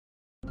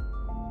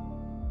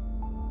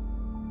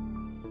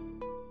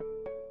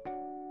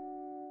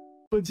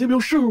本节目由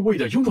12味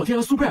的勇闯天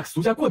涯 Super X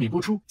独家冠名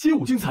播出，街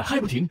舞精彩嗨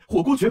不停，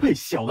火锅绝配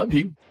小蓝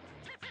瓶。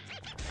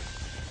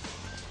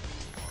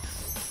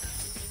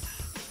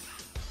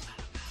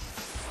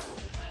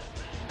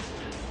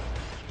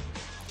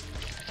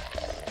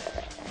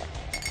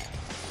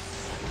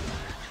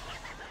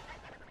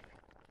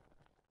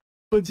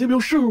本节目由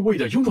12味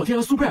的勇闯天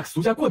涯 Super X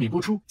独家冠名播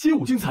出，街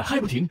舞精彩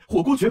嗨不停，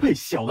火锅绝配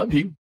小蓝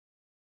瓶。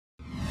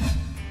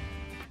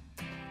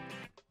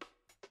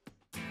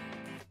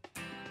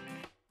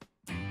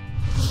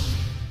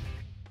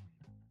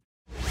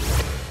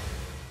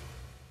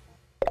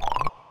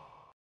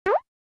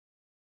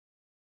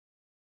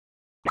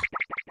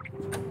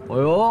 哎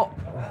呦，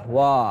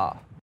哇，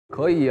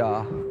可以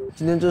啊！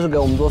今天这是给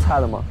我们做菜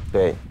的吗？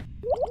对。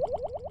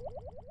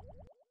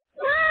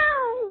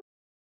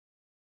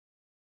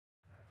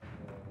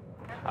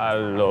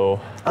Hello，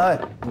 哎，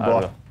一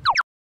博，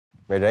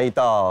每人一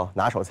道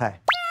拿手菜。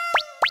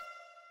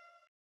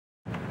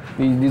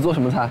你做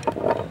什么菜？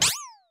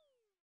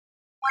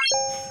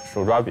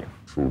手抓饼。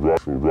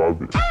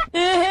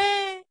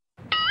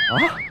啊，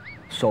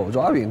手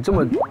抓饼这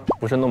么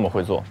不是那么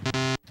会做，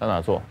在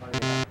哪做？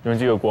用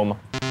这个锅吗？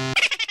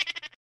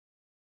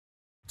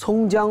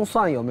 葱姜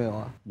蒜有没有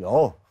啊？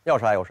有，要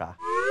啥有啥。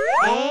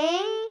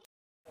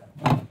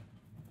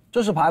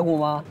这是排骨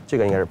吗？这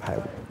个应该是排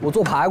骨。我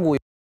做排骨，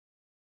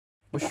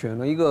我选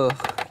了一个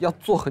要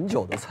做很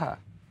久的菜。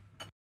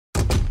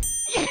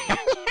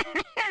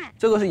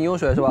这个是饮用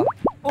水是吧？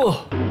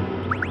哦。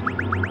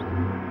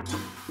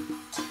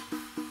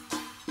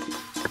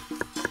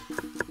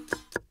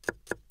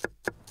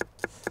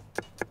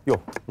哟，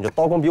你这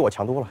刀工比我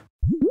强多了。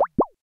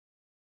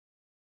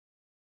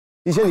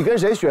 以前你跟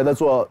谁学的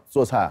做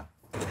菜？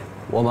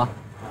我吗？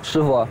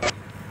师傅，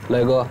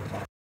磊哥。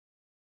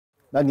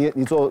那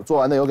你做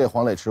完的有给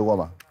黄磊吃过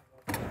吗？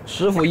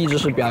师傅一直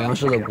是表扬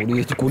式的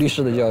鼓励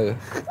式的教育。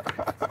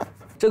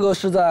这个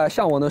是在《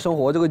向往的生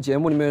活》这个节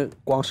目里面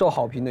广受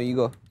好评的一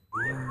个。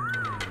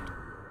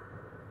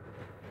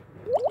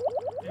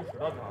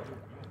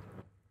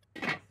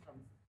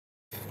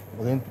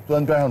我给你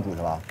端上煮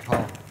去吧。好。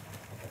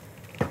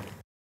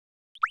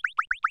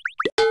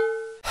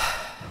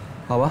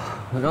 好吧，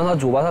让他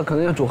煮吧，他可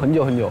能要煮很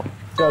久很久。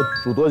这要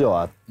煮多久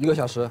啊？1个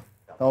小时。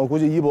但我估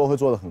计一博会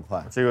做的很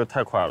快。这个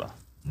太快了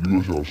，1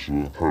个小时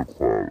太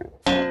快了。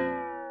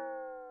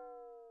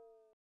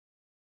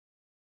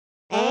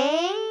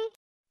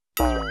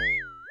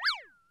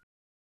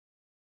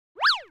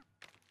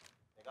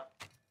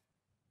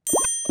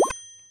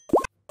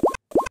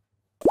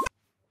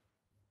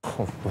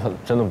我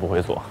真的不会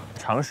做，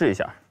尝试一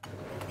下。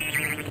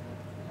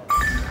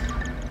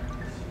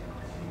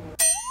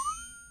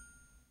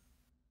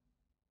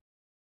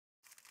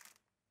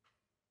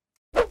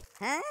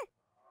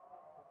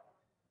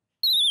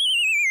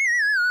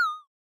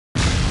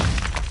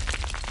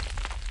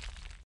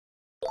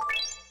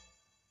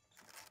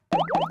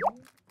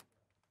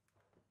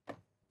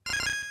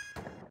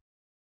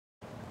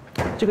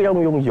 这个要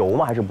用油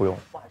吗？还是不用？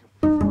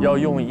要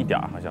用一点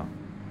儿，好像。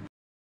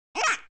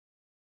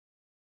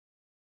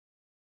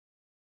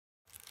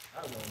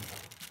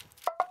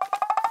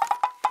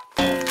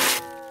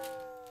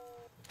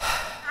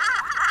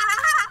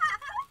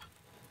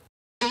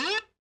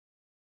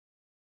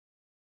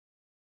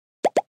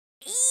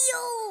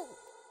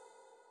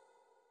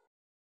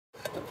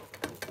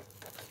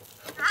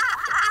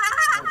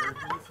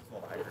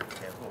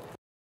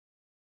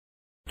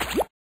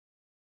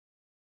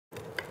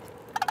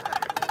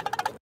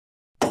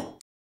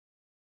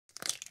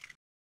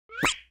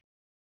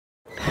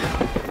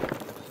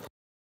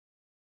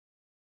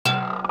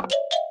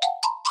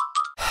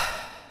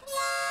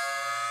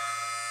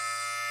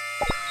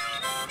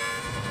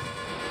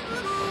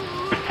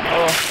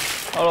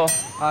Hello，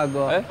 二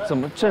哥，哎，怎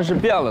么阵势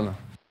变了呢？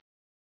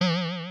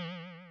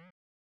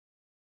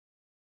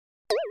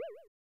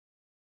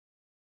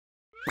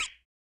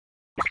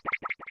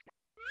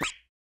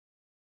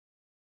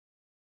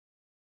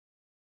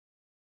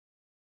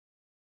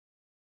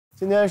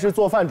今天是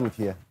做饭主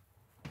题。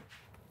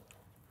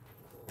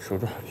手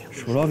抓饼，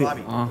手抓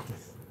饼啊，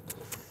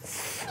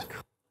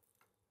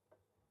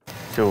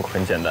就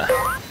很简单。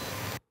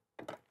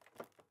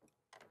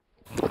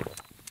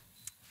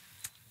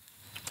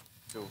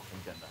 就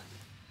很简单。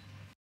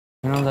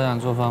平常在家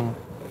做饭吗？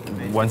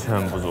完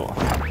全不做。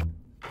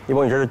一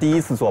博，你这是第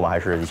一次做吗？还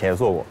是以前也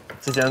做过？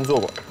之前做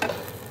过。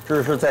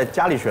这是在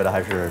家里学的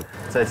还是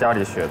在家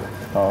里学的？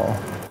哦。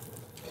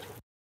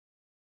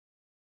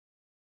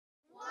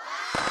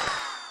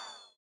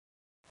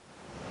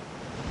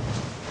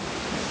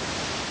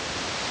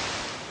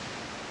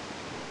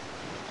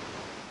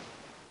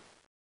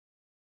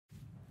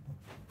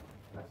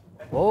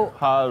哦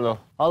 ，Hello，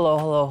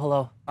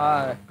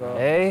嗨哥，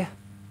哎，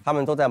他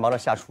们都在忙着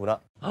下厨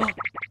呢，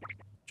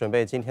准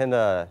备今天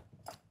的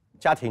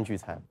家庭聚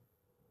餐。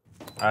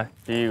哎，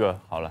第一个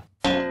好了。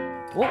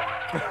哦，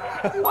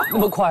那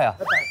么快啊！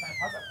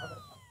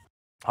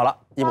好了，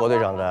一博队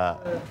长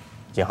的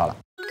已经好了，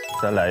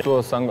再来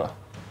做3个。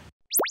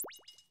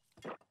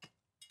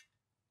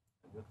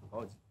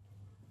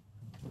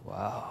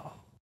哇，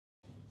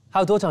还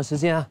有多长时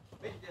间啊？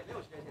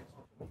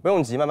不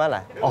用急，慢慢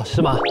来。哦，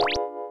是吗？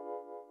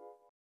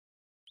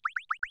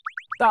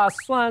大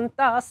蒜，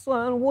大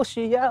蒜，我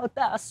需要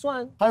大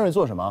蒜。潘瑞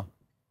做什么？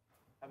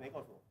还没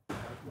告诉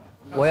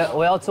我。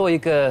我要做一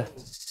个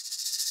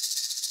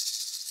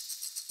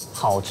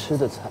好吃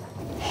的菜。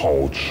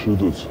好吃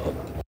的菜。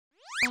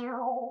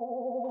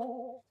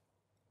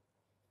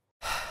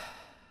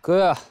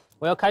哥，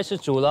我要开始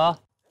煮了。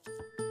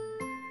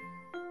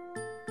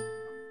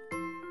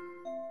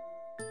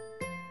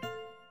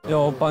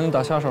要帮你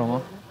打下手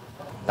吗？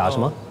打什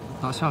么？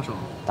打下手。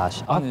打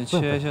下帮你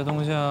切一些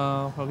东西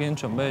啊，或者给你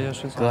准备一些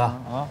食材。哥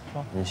啊，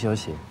说。你休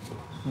息。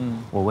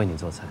我为你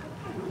做菜。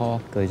好。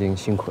哥已经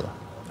辛苦了。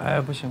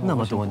哎，不行。那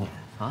么多年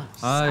啊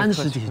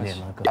，30几年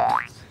了，哥。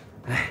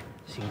哎，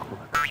辛苦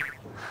了。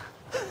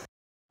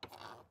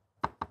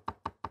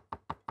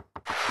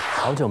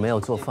好久没有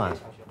做饭了。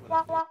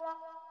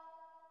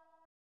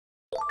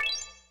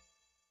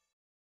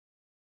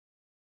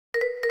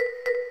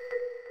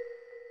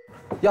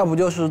要不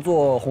就是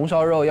做红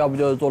烧肉，要不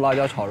就是做辣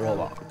椒炒肉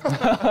吧。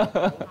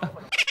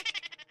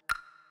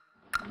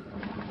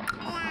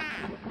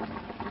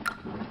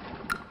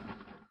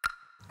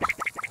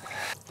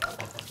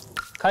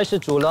开始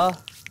煮了。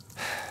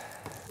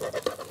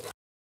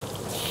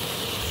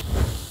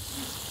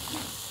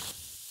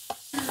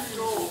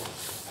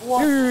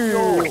哇，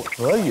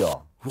可以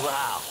哦。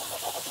哇！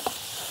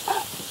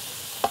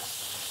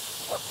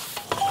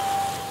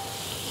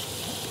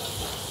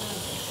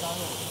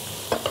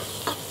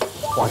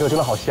哇，这个真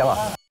的好香啊！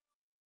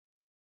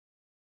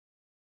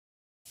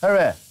艾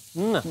瑞，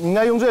你应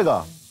该用这个。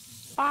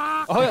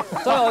哦，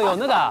都有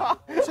那个啊。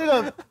这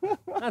个，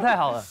那太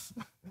好了。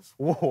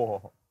哇！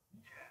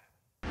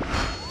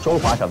中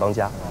华小当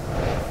家。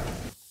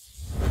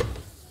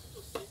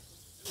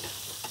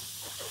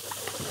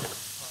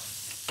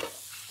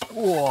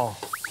哇！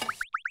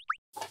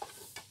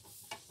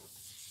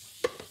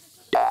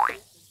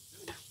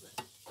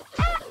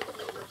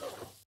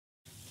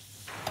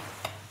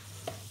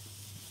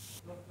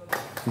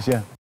李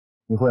现，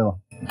你会吗？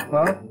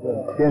啊，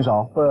颠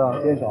勺会啊，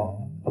颠勺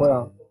会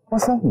啊。哇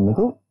塞，你们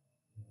都。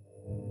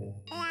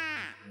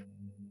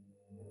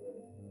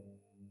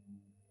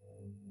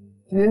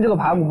今天这个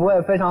排骨不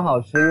会非常好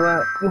吃，因为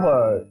一会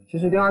儿其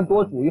实应该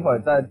多煮一会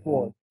儿再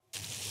做。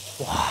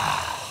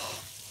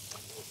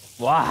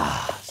哇，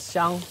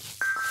香！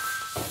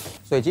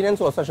所以今天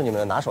做算是你们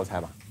的拿手菜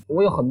吧？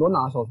我有很多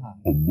拿手菜。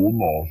很多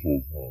拿手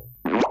菜。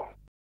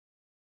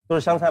都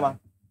是湘菜吗？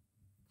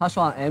它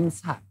算 M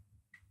菜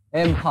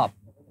 ，M pop，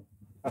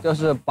 就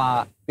是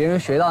把别人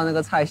学到的那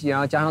个菜系，然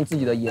后加上自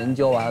己的研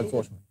究把它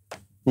做出来。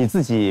你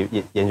自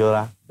己研究的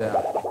啦？对啊。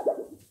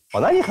哦，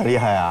那你很厉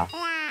害啊！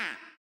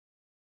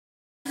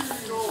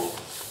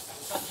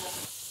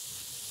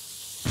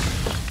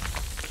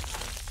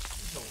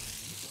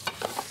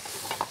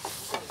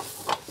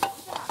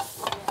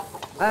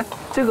哎，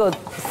这个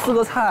4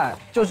个菜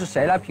就是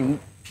谁来评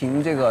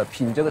这个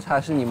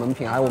菜？是你们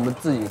评还是我们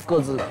自己各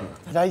自评？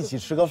大家一起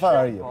吃个饭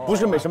而已，不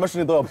是每什么事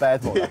情都有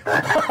battle 的。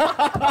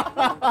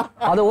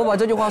好的，我把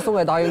这句话送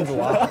给导演组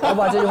啊！我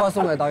把这句话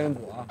送给导演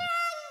组啊！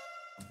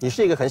你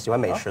是一个很喜欢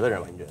美食的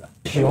人吗？你觉得？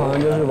喜欢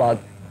就是把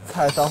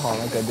菜烧好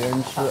了给别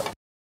人吃。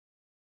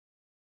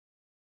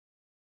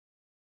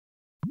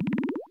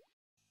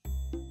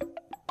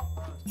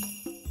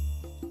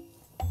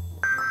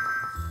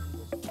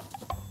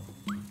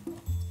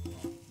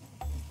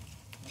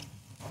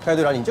开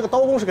队长，你这个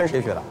刀工是跟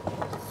谁学的？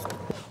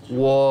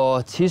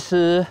我其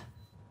实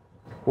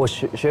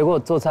学过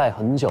做菜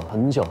很久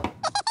很久，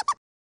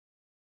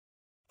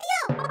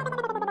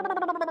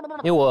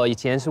因为我以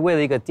前是为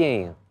了一个电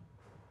影，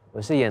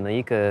我是演了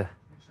一个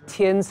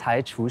天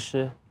才厨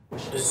师，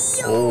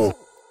哦，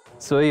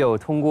所以有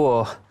通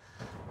过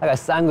大概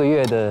3个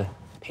月的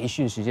培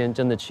训时间，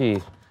真的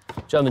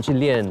专门去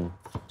练，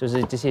就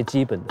是这些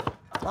基本的。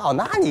哦，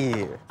那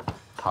你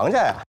行家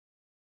呀？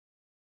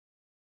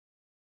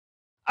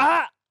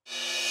啊！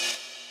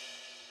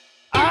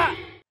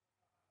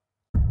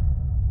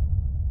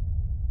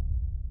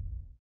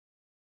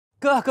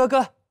哥，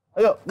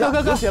哎呦，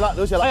哥，流血了，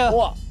流血了！哎呀，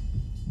哇！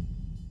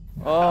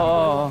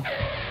哦。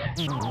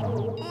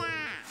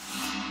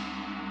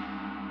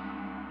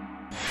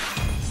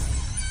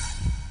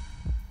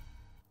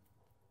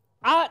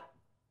啊！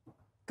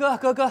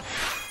哥，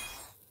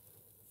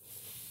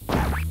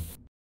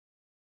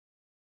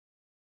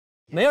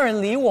没有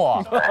人理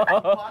我，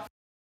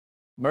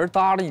没人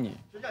搭理你。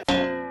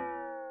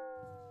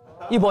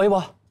一博。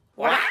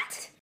What？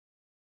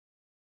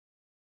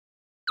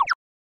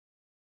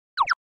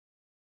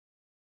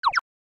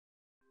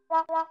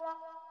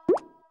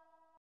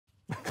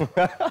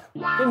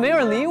 就没有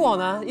人理我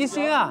呢，一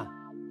心啊！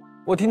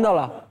我听到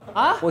了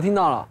啊，我听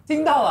到了，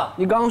听到了。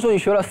你刚刚说你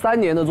学了3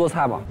年的做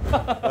菜吗？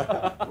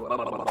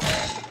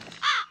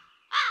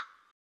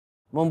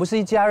我们不是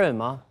一家人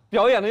吗？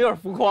表演的有点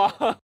浮夸。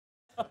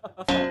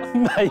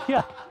没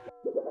呀。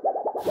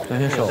小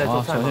心手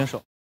啊，小心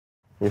手。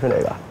你是哪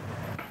个？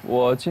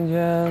我今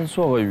天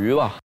做个鱼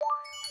吧。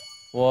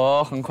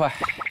我很快。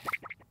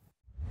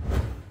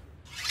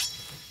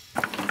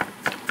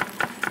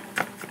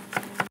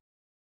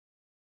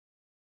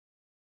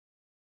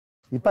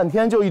你半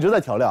天就一直在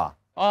调料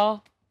啊？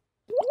啊，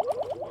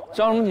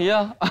张什么题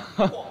啊？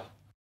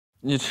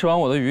你吃完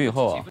我的鱼以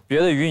后啊，别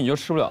的鱼你就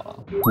吃不了了。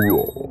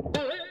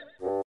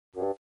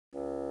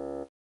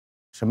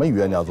什么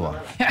鱼啊？你要做？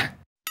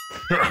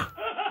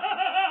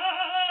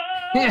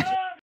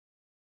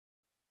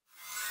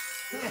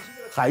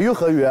海鱼、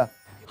河鱼？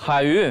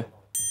海鱼，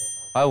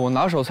哎，我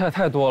拿手菜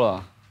太多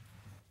了，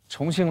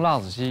重庆辣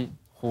子鸡、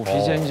虎皮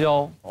尖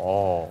椒，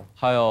哦，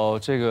还有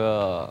这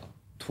个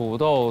土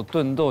豆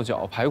炖豆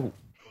角排骨。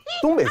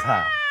东北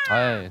菜？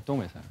哎，东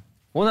北菜，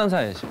湖南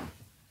菜也行，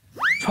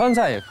川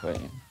菜也可以。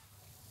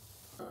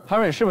韩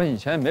蕊是不是以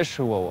前也没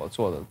吃过我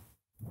做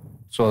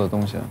的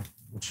东西啊？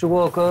吃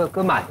过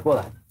哥买过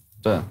来，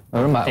对，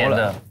有人买过来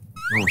的，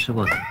我吃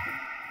过的。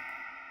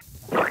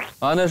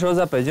啊，那时候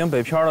在北京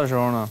北漂的时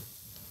候呢，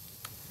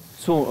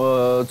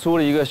租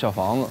了一个小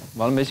房子，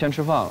完了没钱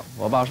吃饭了。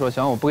我爸说，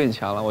行，我不给你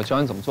钱了，我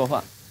教你怎么做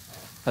饭。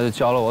他就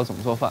教了我怎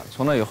么做饭。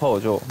从那以后，我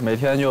就每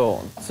天就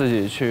自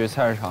己去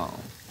菜市场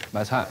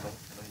买菜，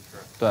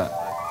对，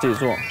自己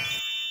做。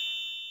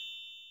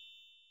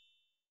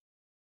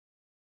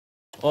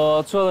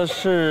我做的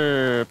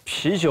是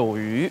啤酒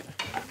鱼，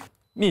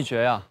秘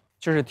诀呀，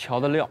就是调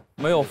的料，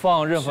没有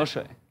放任何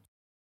水。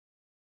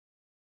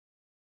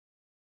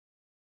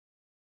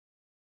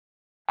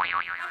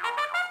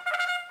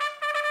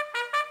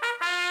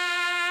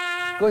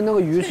哥，你那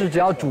个鱼是只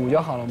要煮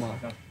就好了吗？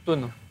炖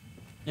呢，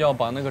要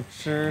把那个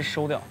汁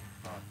收掉。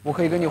我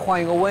可以跟你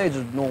换一个位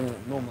置弄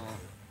吗？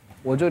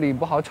我这里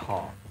不好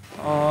炒。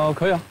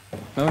可以啊，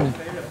没问题。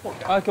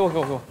哎，给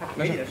我，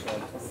没事，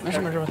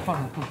放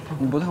上。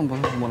你不烫，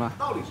我来。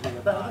道理是一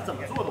个，但是怎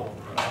么做的我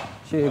不知道。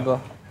谢谢哥。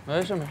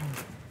没事。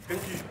根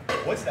据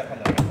火起来判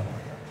断。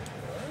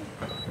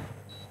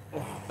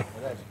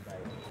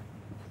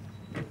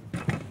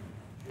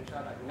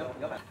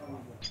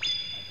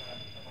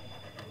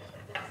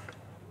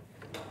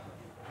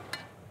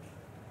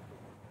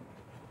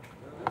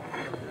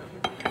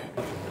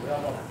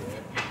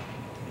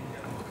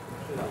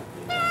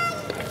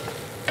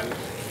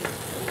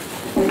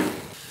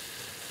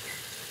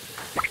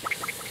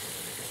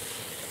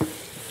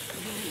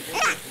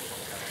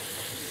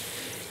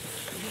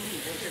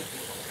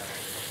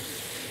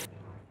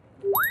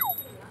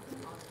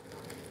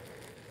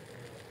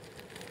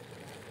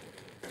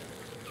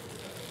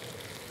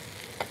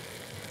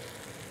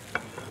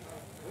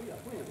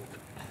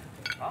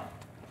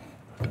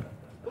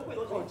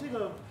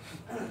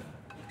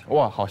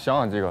哇，好香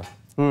啊！这个，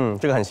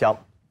这个很香。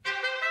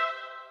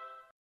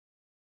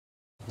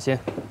你先，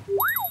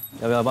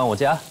要不要帮我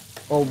加？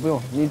哦，不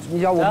用，你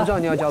加，我不知道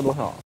你要加多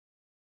少。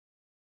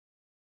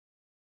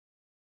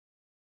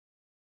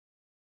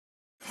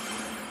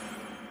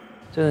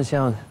真的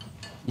像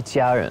一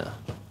家人啊！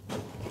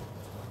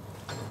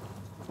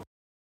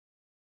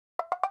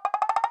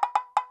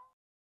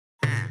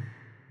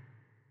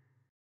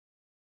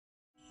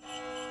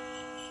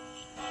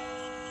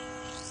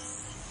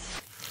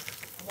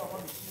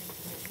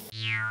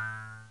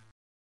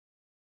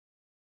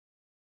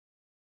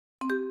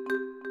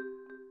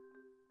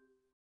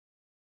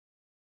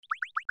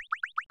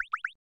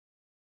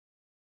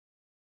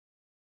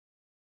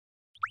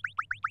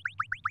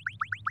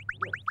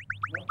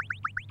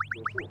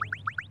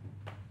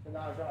现在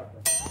22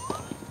分。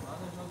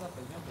那时候在北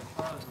京北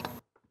漂的时候。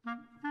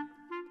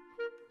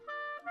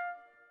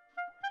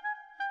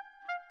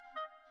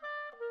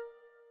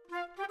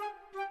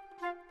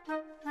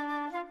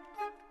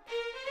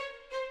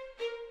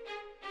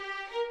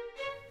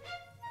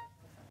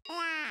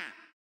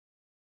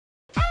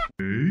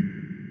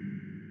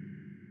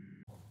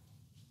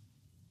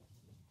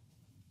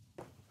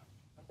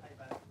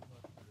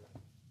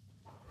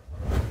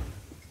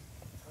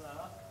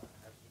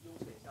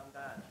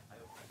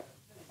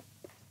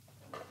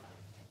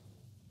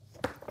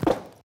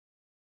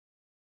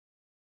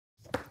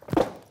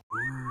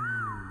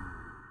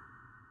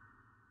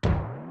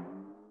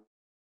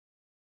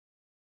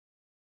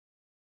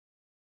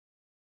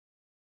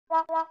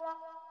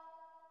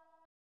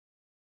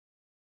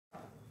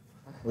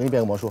我给你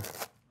变个魔术。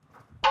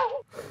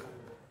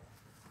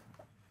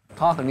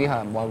他很厉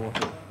害，魔术。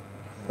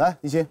来，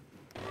一心，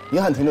你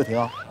喊停就停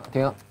啊。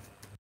停。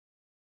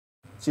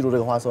记住这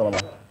个花色了吗？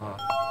啊，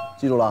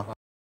记住了。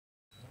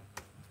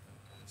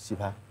洗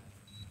牌。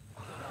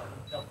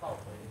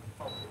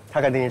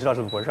他肯定知道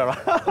是怎么回事了。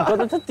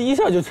哥，他第一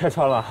下就拆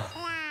穿了。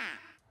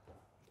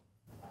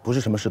不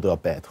是什么事都要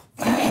battle。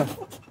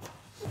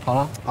好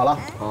了，好了，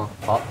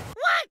好。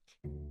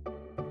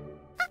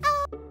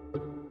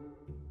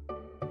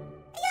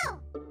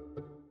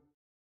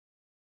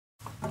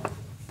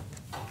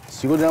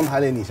洗过这张牌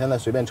里，你现在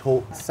随便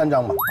抽3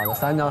张吧。好的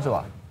，3张是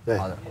吧？对。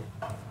好的。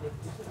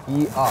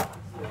1、2、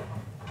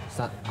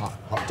3，好。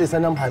好，这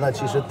3张牌呢，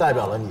其实代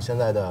表了你现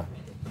在的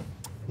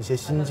一些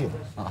心境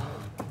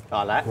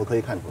啊，来，我可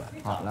以看出来。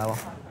好，来吧。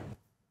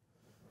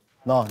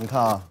那你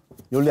看啊，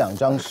有2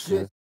张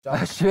10。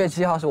 10月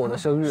7号是我的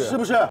生日，是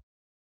不是？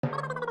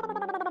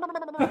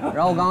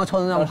然后我刚刚抽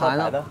的那张牌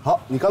呢？好，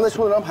你刚才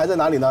抽的那张牌在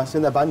哪里呢？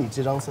现在把你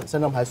这张3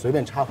张牌随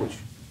便插回去，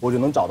我就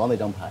能找到那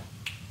张牌。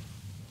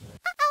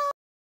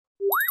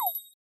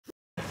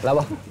来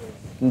吧，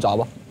你找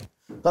吧。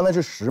刚才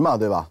是10嘛，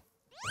对吧？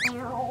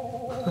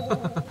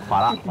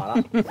垮了。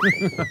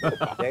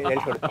眼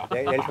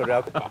瞅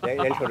着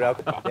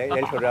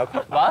要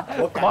完，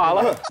垮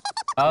了。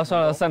啊，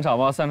算了，散场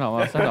吧。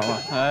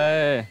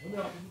哎，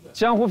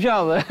江湖骗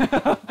子。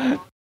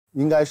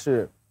应该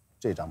是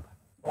这张牌。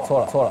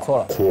错了。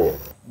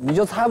你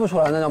就猜不出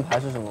来那张牌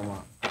是什么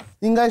吗？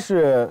应该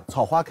是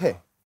草花 K。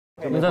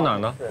那在哪儿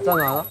呢？在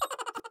哪呢？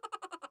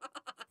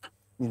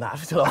你拿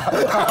出去了。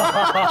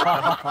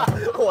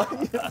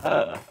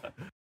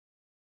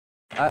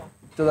哎，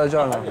就在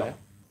这儿呢。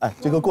哎，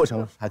这个过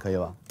程还可以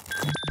吧？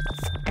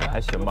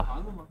还行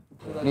吧。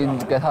你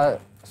给他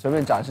随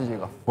便展示几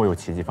个。会有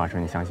奇迹发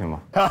生，你相信吗？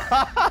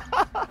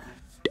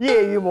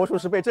业余魔术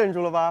师被镇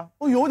住了吧？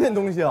哦，有点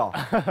东西哦。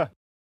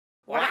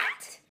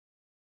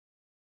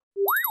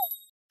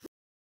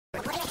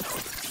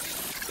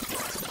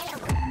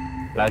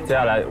来，接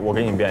下来我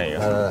给你变一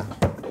个。来，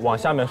往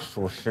下面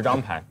数10张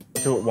牌，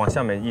就往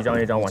下面一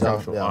张一张往下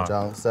数啊。2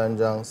张、3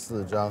张、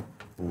4张、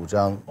5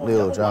张、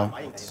6张、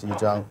7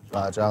张、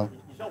8张、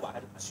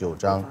9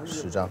张、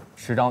10张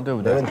，10张对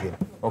不对？没问题。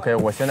OK，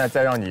 我现在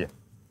再让你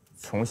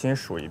重新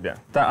数一遍，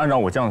但按照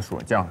我这样数，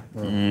这样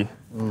1、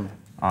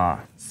2、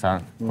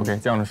3 ，OK，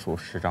 这样子数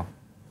10张。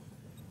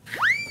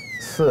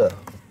4、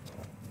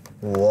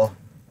5、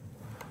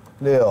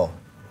6、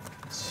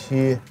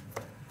7、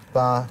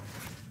8、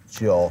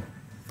9、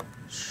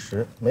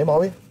10，没毛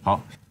病。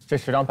好，这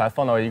10张牌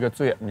放到一个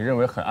你认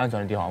为很安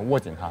全的地方，握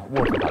紧它，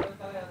握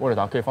住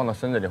它，可以放到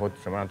身子里或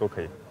什么样都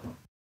可以。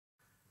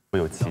会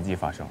有奇迹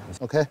发生。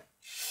OK。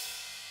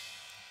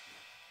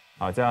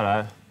好，接下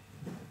来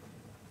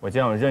我这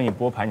样任意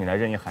拨牌，你来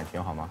任意喊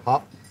停好吗？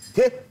好，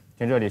停。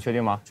停这里，确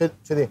定吗？确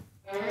定。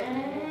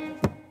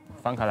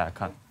翻开来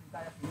看，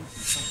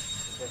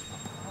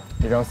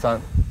一张3。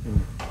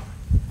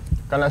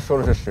刚才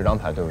说的是10张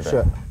牌，对不对？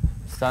是。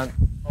3，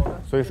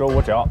所以说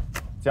我只要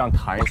这样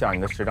弹一下，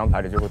你的10张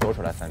牌里就会多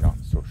出来3张，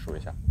数一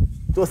下。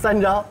多3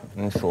张？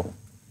数。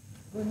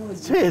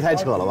这也太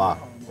扯了吧！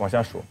往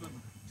下数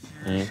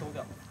，1、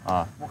2、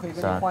3、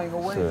4、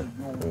5、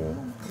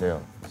6、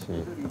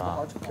7、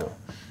8、9、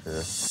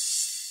10。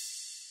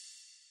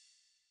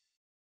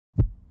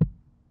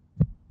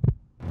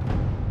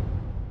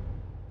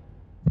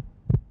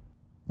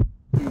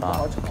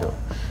8、9、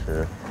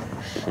10、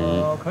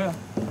11，可以啊。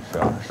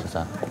12、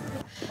13、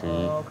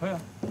11，可以啊。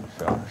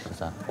12、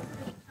13。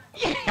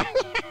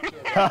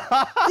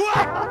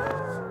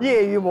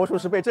业余魔术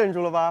师被镇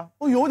住了吧？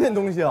哦，有点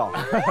东西哦。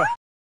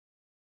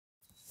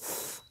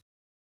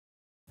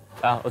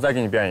啊，我再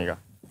给你变一个，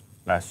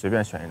来随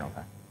便选一张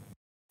牌，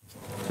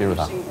记住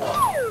它，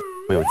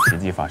会有奇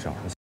迹发生。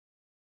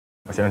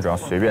我现在主要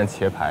随便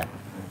切牌，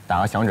打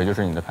个响指就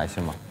是你的牌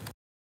型嘛。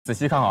仔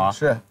细看好啊。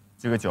是。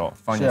这个9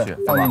放进去，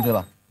放进去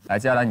了。来，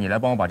接下来你来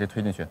帮我把这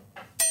推进去。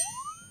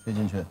推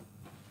进去。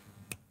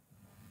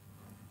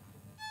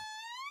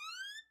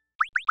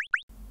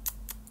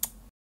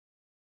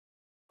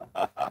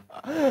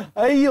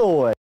哎呦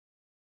喂！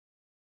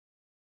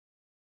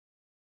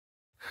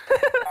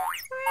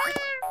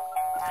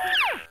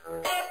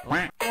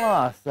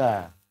哇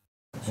塞！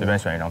随便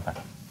选一张牌，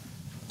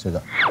这个，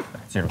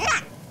记住，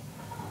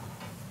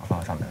放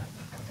到上面。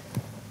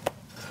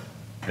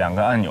2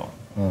个按钮，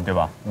对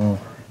吧？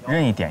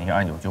任意点一个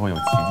按钮就会有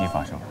奇迹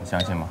发生，你相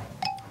信吗？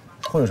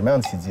会有什么样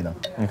的奇迹呢？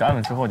你按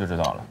了之后就知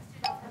道了。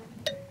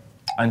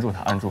按住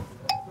它，按住。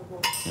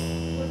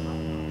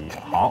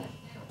好。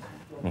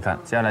你看，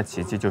接下来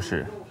奇迹就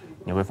是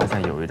你会发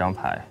现有一张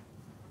牌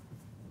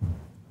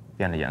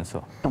变了颜色。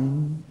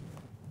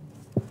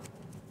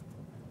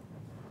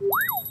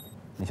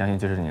你相信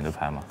这是你的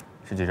牌吗？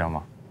是这张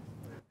吗？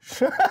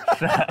是。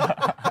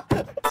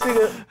这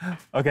个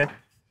OK。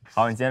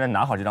好，你接下来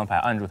拿好这张牌，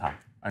按住它，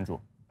按住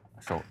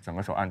整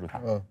个手按住它。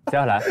接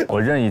下来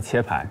我任意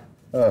切牌。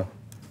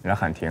你来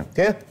喊停。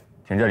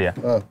停这里。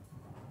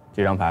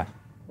这张牌。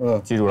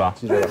记住了。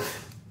记住了。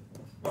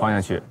放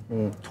下去。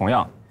同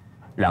样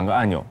，2个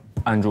按钮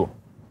按住。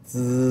滋。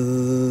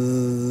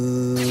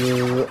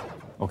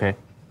OK。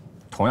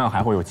同样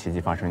还会有奇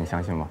迹发生，你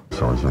相信吗？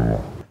相信吗？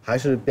还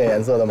是变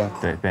颜色的吗？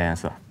对，变颜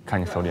色。看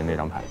你手里那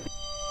张牌，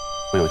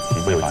会有奇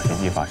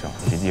迹发生，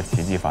奇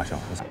迹发生。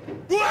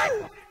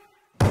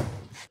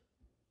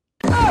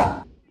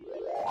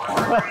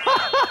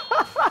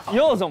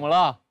又怎么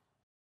了？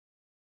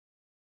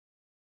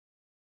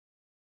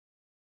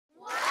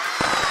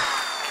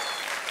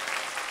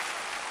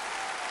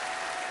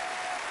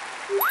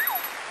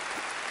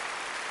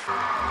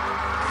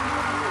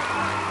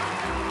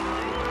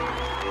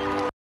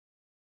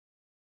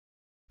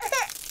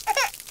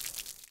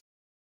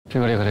这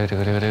个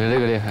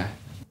厉害。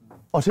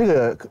哦，这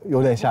个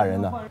有点吓人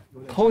的。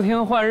偷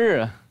天换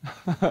日。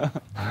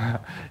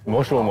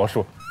魔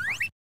术。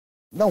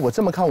那我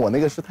这么看，我那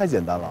个是太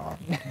简单了啊！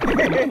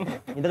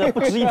你那个不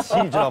值一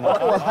提，你知道吗？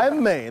我还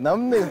美呢，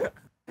那个。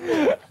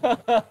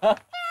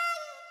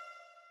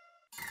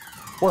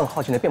我很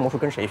好奇，你的变魔术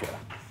跟谁学的？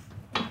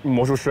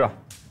魔术师啊，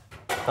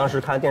当时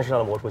看电视上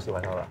的魔术喜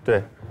欢上了。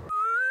对。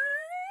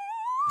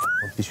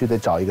我必须得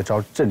找一个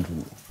招镇住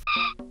你。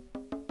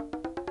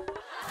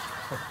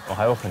我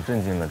还有很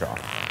震惊的招。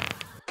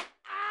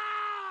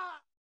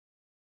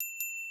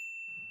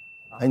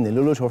哎，你的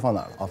溜溜球放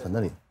哪儿了？哦，在那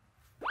里。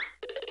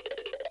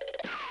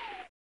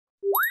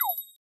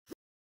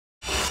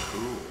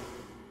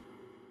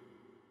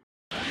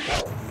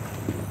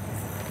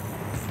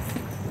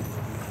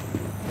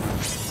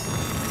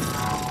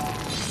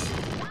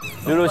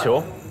溜溜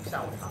球。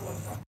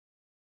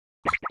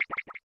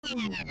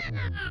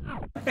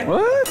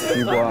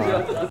奇怪，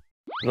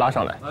拉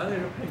上来。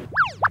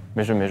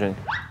没事没事，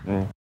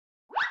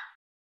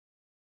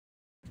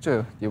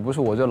这也不是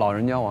我这老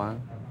人家玩。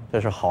这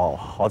是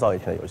好早以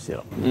前的游戏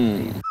了。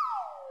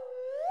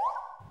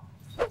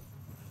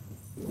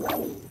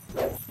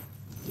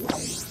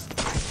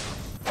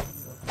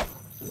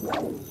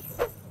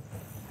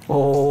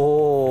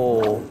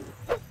哦。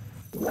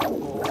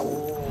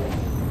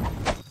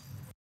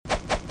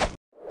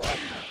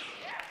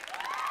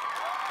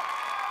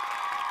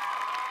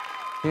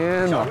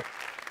天哪！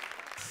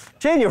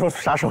这你从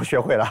啥时候学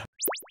会了？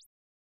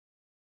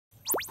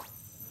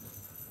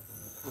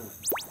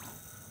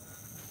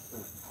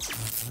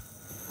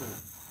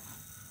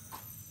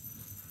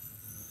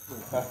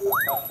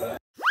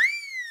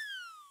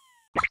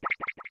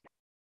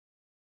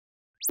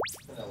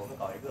现在我们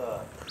搞一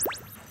个。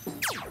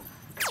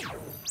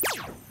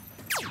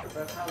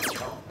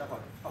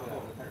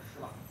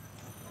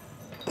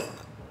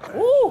哦，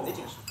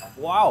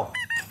哇哦！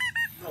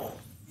肉、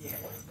面、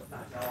辣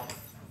椒。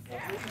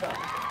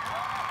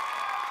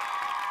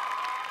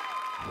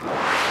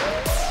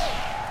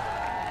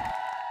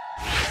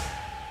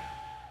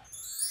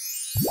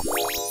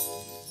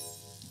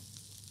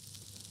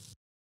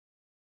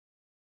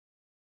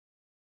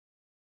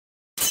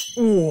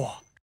哇，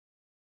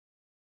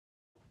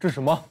这是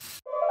什么？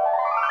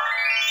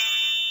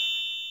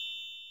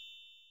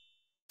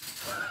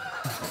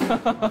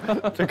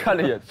这看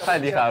着也太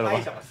厉害了吧！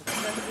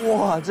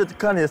哇，这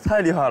看着也太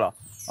厉害了！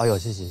哎呦，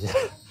谢谢。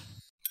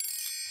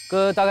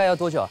哥，大概要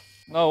多久？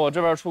那我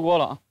这边出锅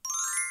了啊。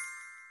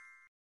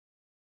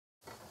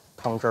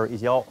汤汁儿一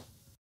浇，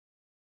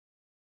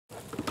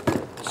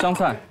香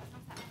菜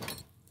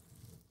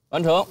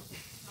完成。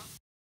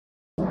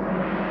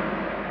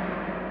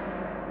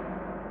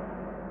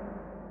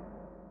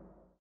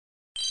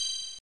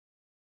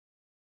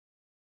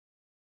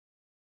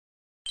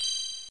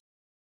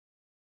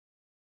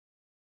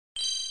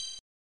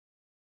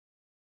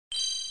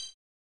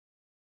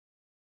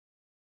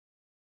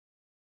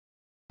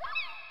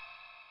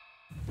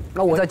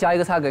那我再加一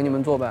个菜给你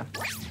们做呗，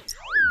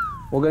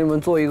我给你们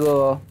做一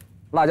个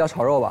辣椒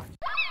炒肉吧。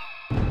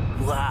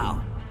哇，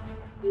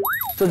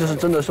这就是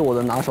真的是我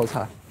的拿手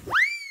菜。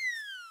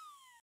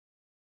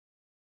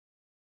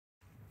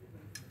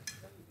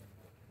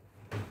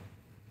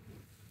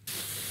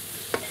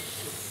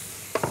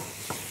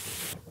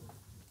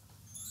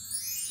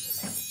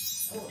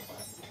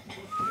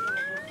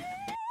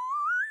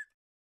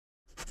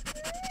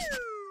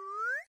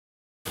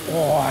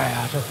哇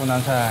呀，这湖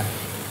南菜！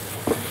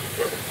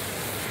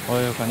哎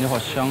呦，感觉好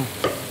香。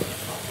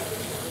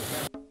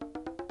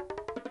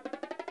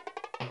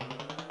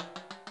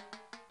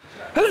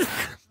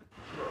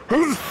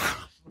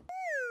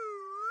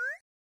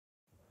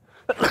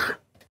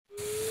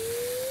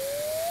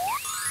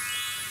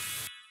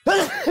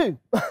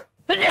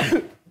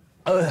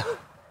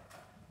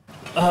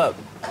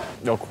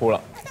要哭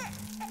了。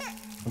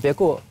别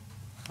哭，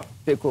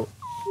别哭，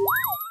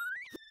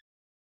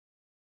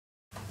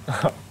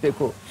别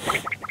哭。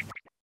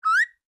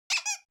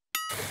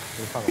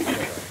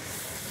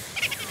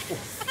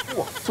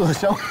哇，做的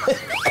香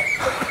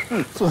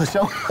味，做的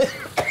香味，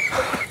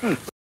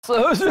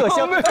色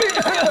香味。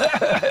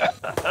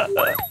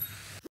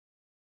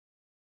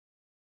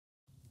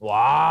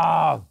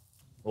哇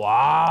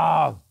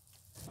哇，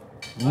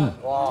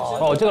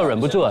哦，这个忍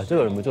不住了，这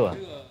个忍不住了。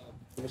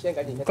你们先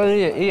赶紧跟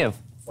一点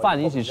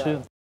饭一起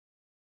吃。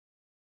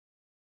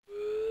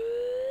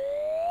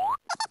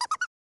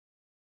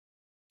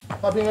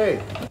大兵哎，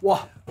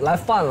哇，来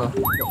饭了！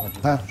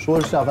看说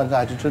是下饭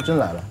菜，这真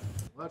来了。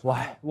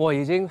哇，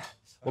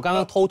我刚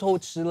刚偷偷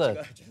吃了。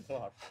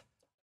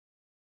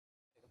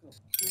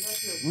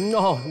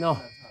No no，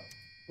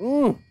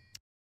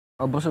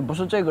不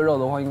是这个肉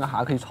的话，应该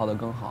还可以炒得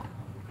更好。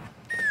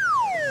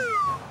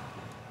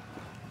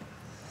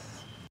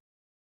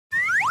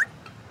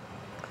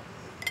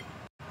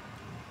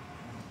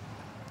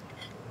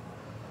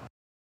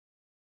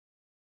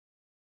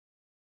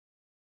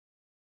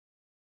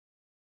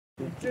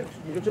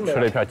吃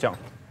了一片酱，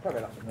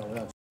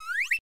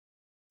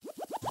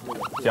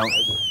姜，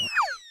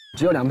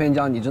只有2片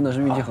姜，你真的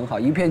是运气很好。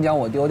1片姜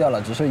我丢掉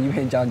了，只剩1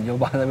片姜，你就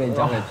把那片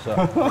姜给吃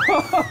了。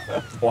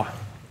哇！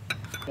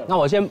那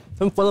我先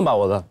分了吧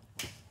我的。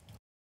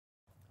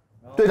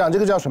队长，这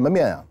个叫什么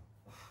面呀？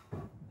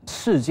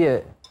世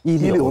界一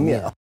一流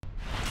面。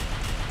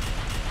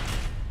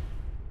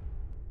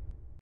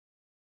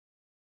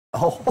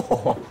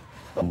哦。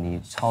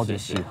你超级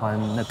喜欢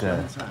那个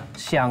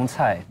香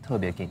菜，特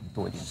别给你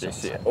多一点。谢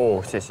谢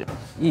哦，谢谢。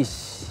一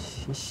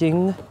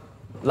星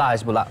辣还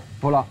是不辣？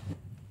不辣。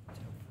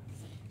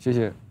谢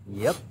谢。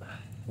Yep。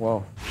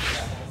哇，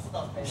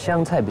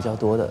香菜比较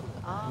多的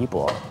一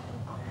博，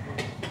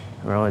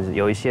然后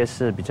有一些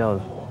是比较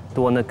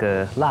多那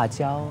个辣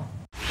椒。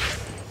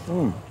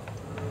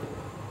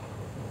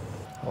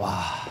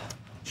哇，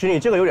其实你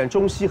这个有点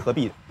中西合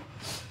璧，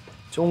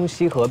中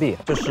西合璧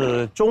就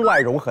是中外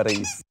融合的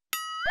意思。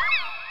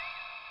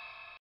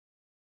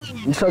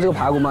你吃了这个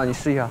排骨吗？你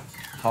试一下。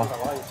好。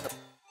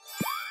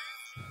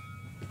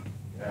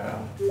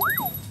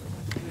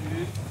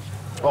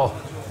哦，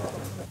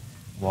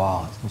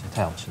哇，听起来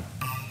太好吃了。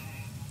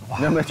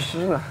你还没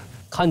吃呢。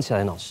看起来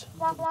很好吃。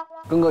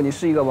根哥，你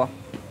试一个吧。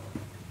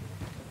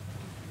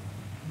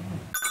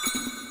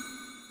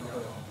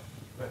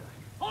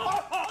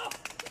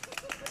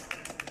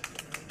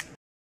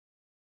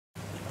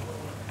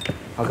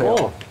好，可以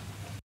了。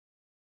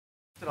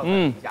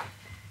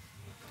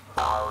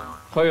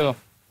可以了。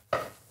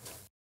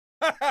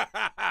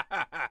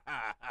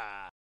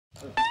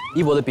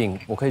一博的饼，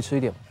我可以吃一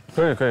点吗？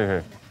可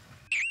以。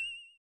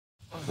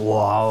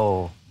哇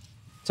哦，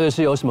这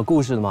是有什么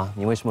故事的吗？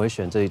你为什么会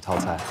选这一套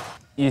菜？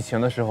疫情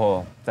的时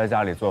候在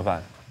家里做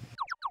饭，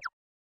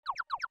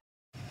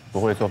不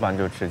会做饭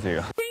就吃这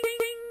个。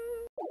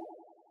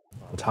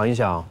我尝一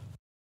下啊。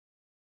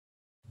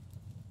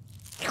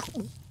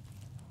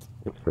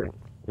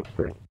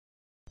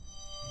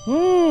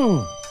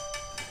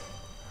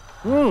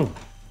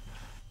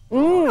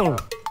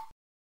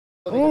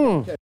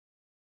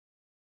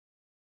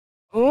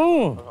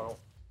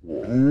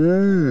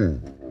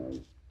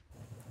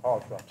好好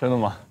吃啊！真的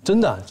吗？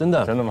真的，真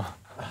的吗？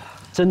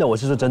真的，我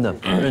是说真的，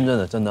认真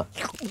的，真的。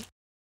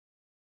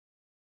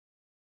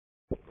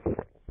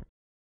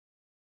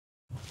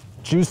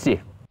juicy。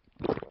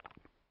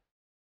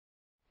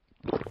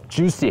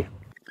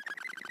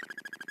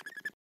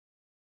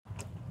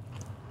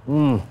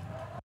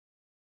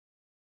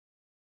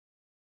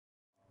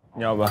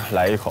你要不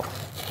来一口？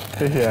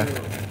谢谢。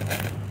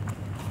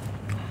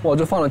哇，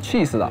这放了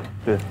cheese 的。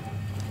对。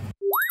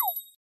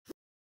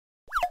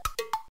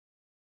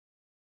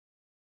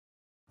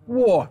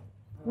哇！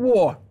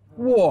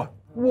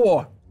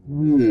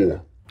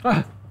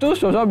哎，这个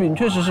手抓饼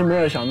确实是没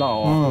有想到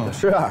哦。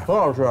是很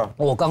好吃。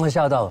我刚刚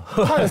吓到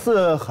了。看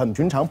似很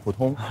平常普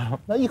通，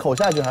那一口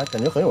下去还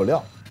感觉很有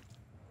料。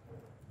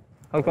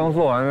它刚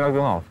做完应该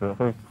更好吃，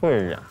会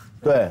脆一点。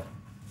对。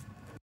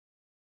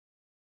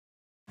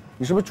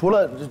你是不是除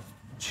了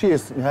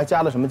cheese， 你还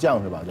加了什么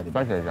酱是吧？这里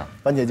番茄酱。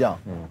番茄酱。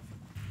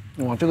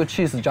哇，这个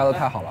cheese 加的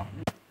太好了。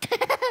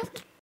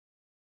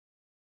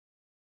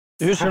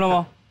鱼吃了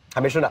吗？还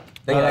没吃呢。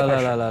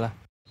来，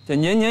这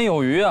年年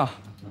有余啊！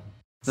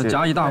再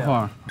夹一大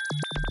块。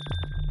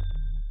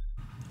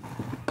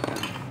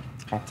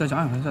好，再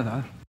夹点，再夹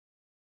点。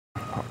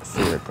好，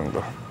谢谢更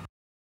哥。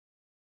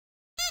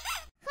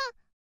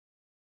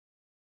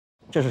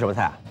这是什么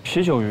菜啊？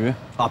啤酒鱼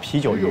啊，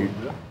啤酒鱼。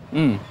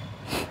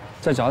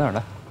再夹点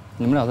来，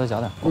你们俩再夹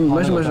点。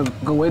没事，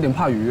哥，我有点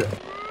怕鱼。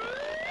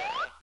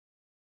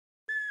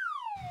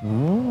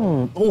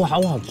哇，好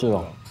好吃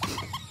哦。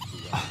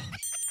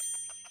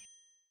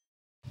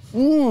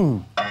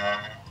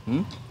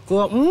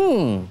哥，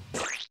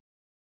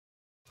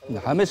你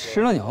还没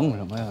吃呢，你哼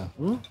什么呀？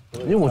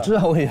因为我知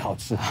道会好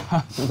吃，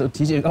我都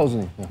提前告诉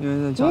你。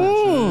加点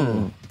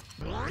吃。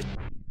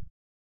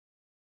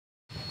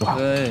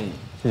对，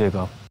谢谢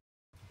哥。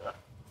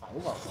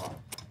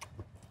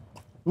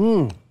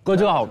哥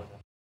这个好。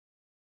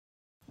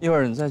一会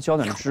儿你再浇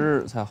点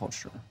汁才好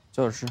吃，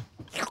浇点汁。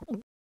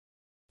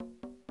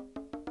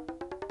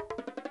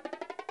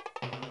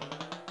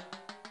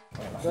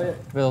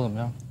味道怎么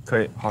样？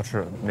可以，好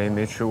吃。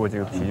没吃过这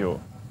个啤酒。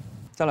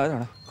再来点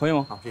来，可以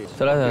吗？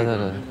再来。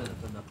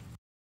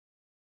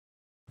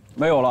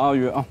没有了啊，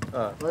鱼啊。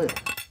可以。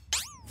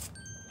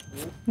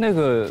那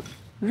个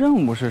任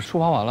务是触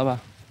发完了吧？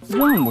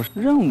任务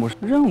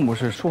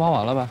是触发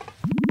完了吧？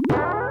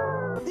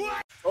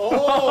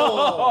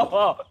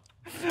哦，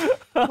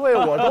对，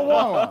我都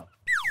忘了。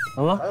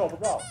什么？我不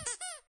知道。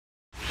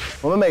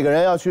我们每个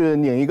人要去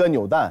拧一个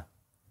扭蛋，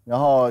然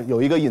后有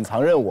一个隐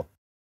藏任务。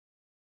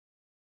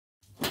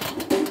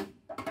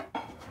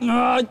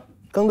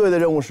更队的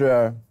任务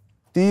是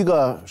第一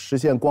个实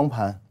现光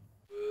盘。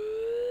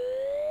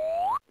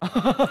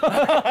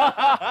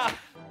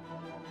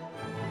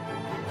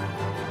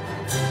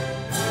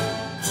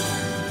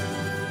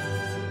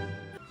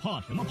怕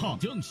什么胖？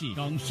正是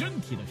长身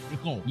体的时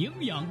候，营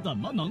养怎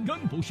么能跟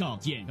不上？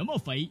减什么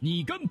肥？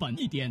你根本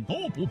一点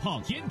都不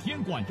胖，天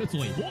天管着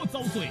嘴，多遭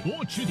罪。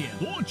多吃点，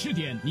多吃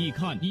点。你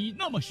看你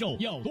那么瘦，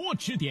要多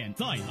吃点。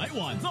再来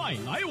碗，再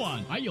来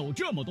碗，还有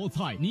这么多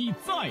菜，你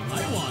再来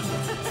碗。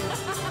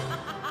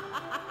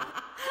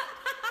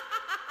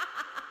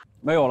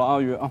没有了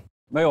啊，鱼啊，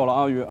没有了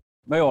啊，鱼，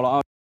没有了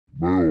啊。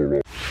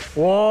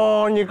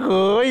哇，你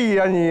可以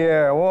呀，你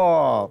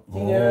哇！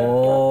今年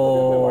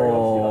会玩游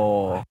戏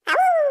了。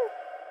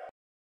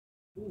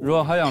如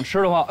果还想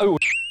吃的话，哎呦，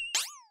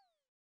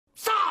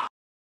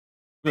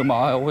哎呀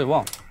妈呀，我给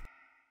忘了。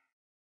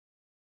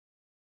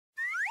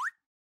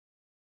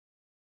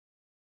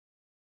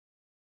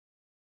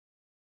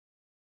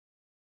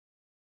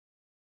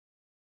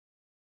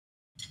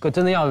可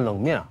真的要冷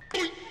面啊！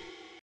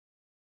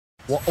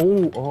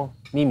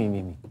秘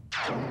密。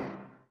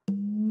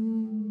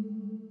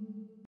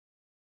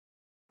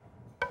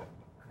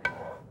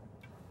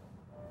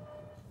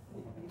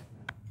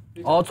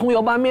哦，葱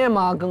油拌面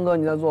吗？根哥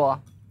你在做？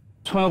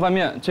葱油拌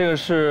面，这个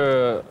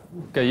是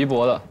给一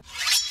博的。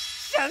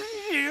生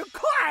日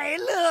快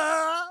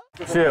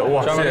乐！谢谢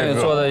哇，专门给你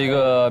做的一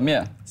个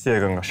面，谢谢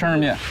根哥。生日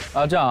面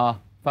啊，这样啊，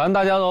反正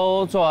大家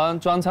都做完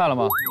专菜了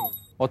嘛，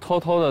我偷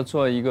偷的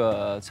做一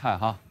个菜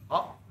哈。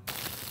好。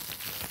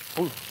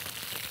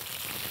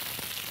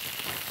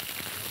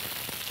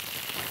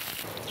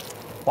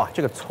哇，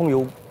这个葱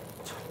油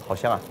好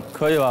香啊！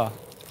可以吧？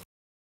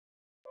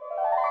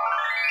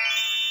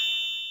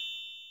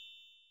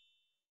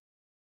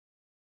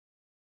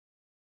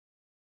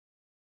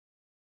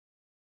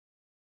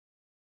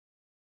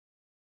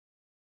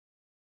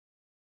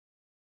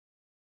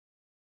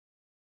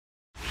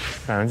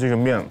感觉这个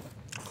面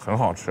很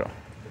好吃。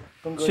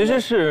其实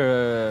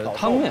是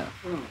汤面，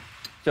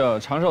叫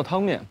长寿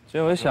汤面。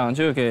所以我想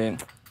就给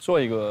做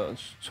一个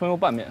葱油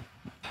拌面。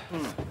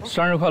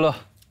生日快乐！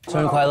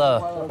生日快乐！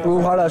生日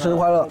快乐！生日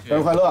快乐！生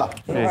日快乐！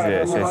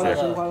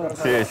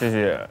谢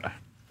谢。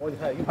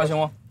还行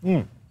吗？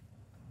嗯。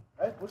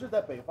哎，不是在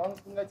北方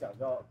应该讲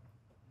叫，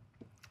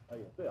哎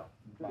也对啊，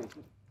你这里是，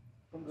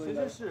其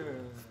实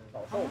是早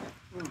寿，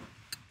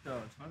叫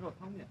长寿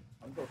汤面。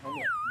长寿汤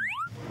面，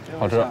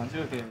好吃。想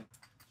就给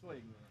做一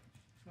个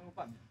葱油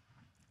拌面。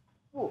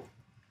不，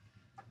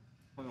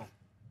不用。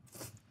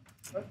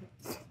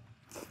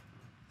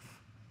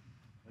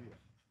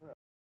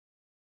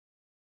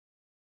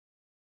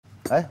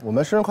哎，我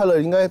们生日快乐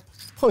应该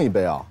碰一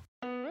杯啊！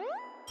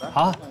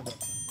好，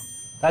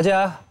大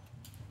家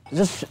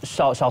就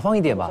少放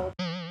一点吧。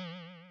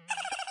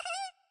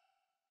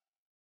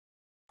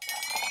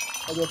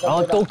然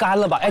后都干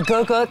了吧？哎，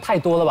哥太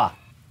多了吧？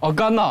哦，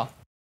干呐！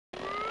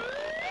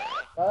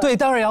对，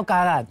当然要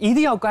干了，一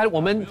定要干。我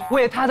们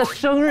为了他的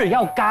生日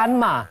要干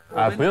嘛？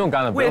啊，不用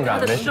干了，不用干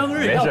了，没事。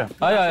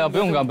哎呀，不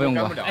用干。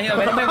哎呀，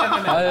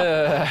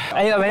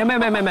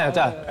没，这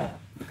样。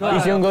一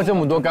星哥这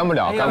么多干不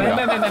了。没。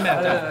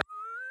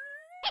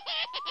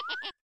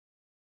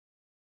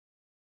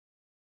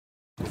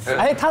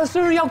哎，他的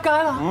生日要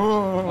干啊！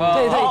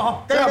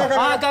对，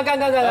干！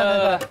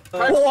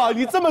哇，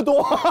你这么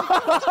多！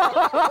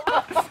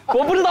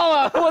我不知道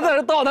啊，我在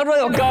这倒，他说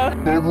要干，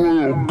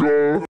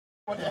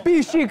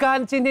必须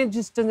干，今天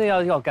就是真的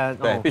要干。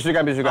对，必须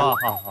干。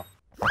好。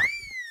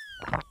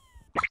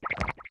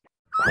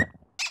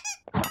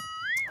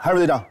海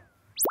瑞队长。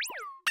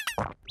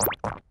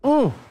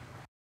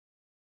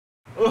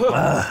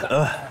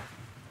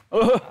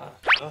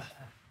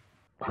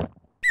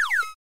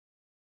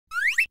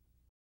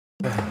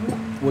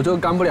我这个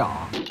干不了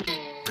啊。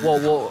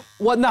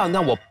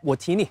我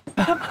提你。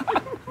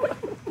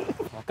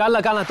干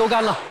了，都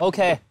干了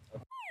 ，OK。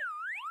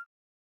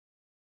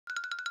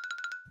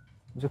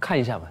你就看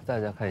一下吧，大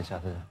家看一下，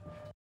这是。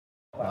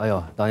哎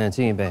呦，导演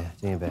敬一杯啊！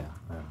敬一杯。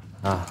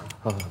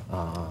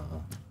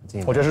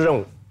我这是任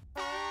务。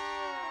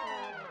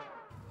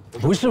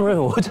不是，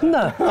我真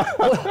的，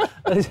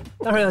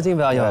当然要敬一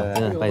杯啊！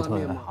真的拜托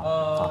了，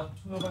好。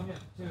葱油拌面，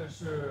这个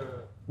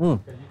是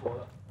给一博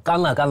的。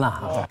干了，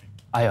好。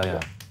哎呦，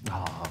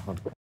好。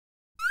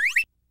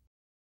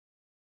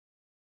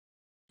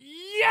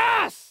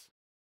Yes，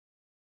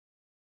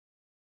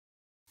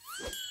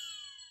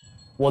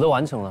 我都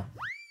完成了。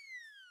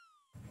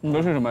你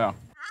的是什么呀？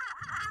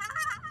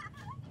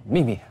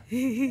秘密。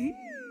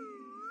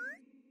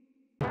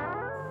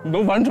你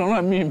都完成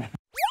了秘密。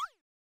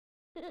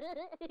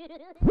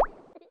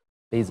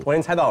杯子，我已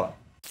经猜到了。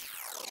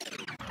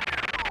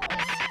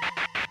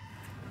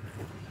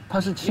它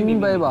是青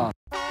杯吧？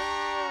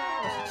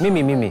秘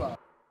密。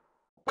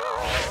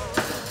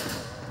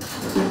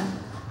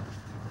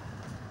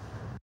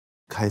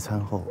开餐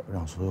后，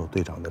让所有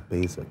队长的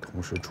杯子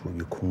同时处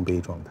于空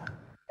杯状态。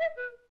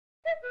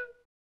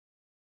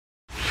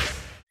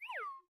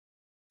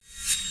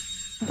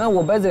但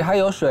我杯子里还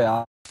有水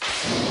啊。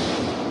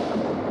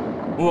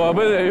我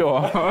杯子也有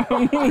啊。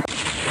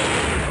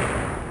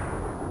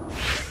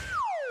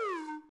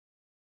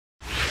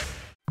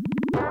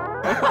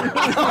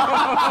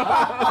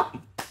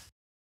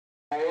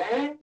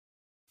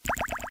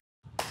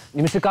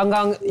你们是刚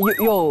刚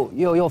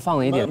又放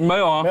了一点？没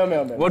有啊，没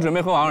有，我准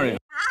备喝完而已。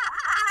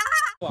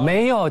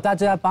没有，大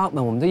家帮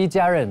我们这一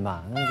家人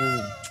嘛，那就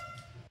是。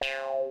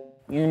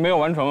你没有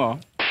完成啊，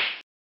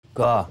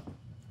哥。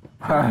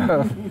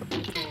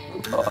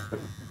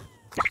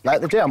来，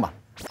那这样吧，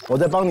我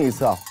再帮你一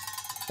次啊，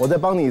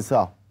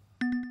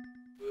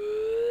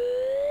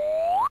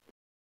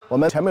我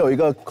们前面有一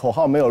个口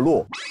号没有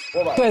录。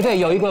对，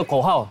有一个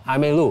口号还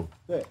没录。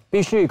对，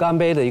必须干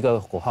杯的一个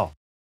口号。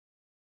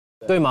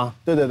对吗？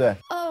对。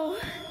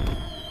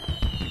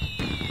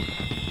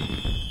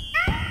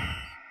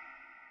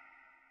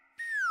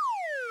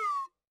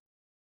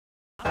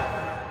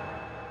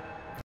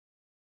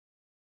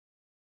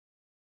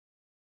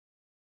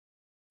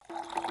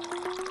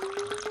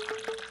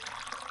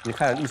你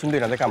看一星队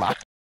长在干嘛？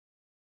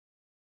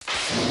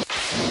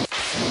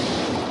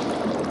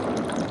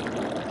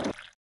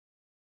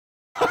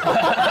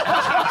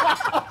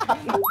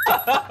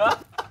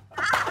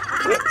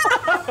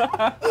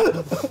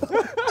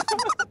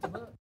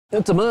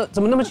怎么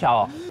那么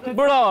巧？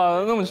不知道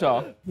啊，那么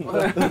巧。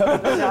3、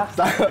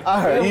2、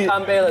1，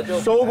干杯了就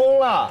收工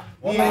了，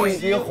一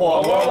起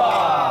火锅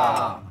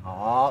吧。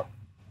好。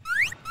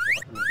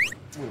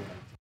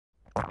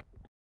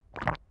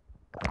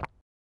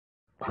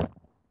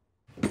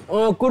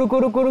咕噜咕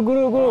噜咕噜咕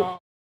噜咕噜。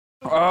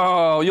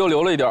啊，又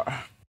流了一点。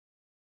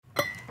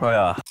哎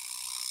呀，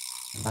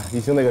哎，一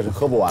星那个是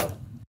喝不完了，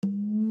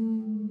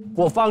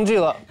我放弃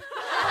了。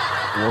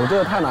我这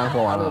个太难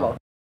喝完了。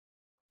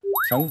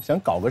想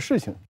搞个事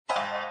情。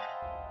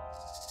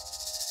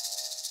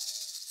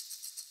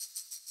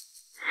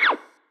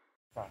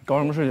搞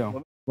什么事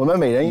情？我们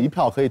每人1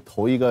票可以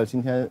投一个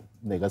今天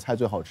哪个菜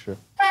最好吃。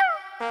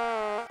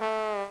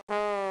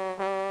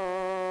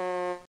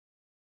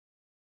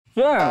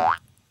对，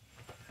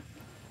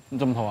你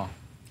怎么投啊？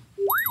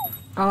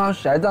刚刚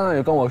谁在那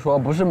里跟我说，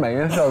不是每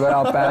件事都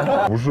要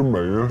掰，不是每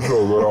件事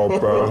都要掰。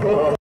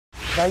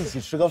大家一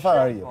起吃个饭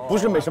而已，不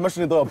是每什么事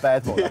情都有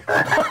battle 的。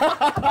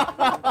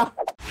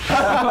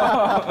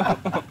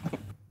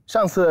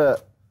上次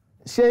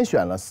先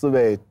选了4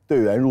位队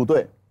员入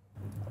队，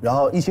然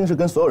后一星是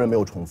跟所有人没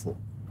有重复。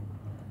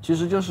其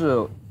实就是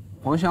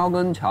黄潇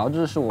跟乔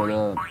治是我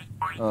的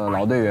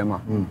老队员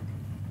嘛。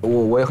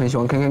我也很喜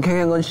欢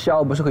Ken 跟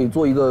肖不是可以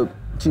做一个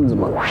镜子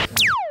吗？哇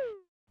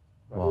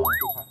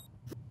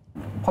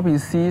 ，Poppy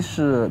C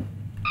是，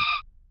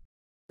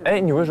哎，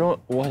你为什么？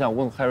我想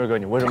问 Harry 哥，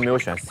你为什么没有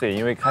选 C？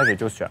 因为开始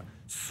就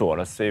锁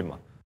了 C 嘛。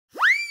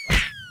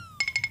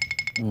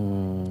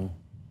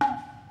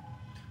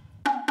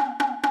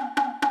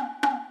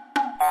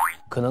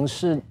可能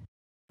是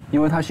因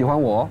为他喜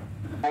欢我。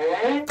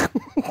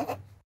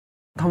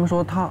他们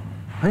说他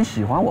很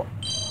喜欢我。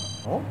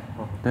哦，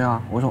对啊，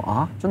我说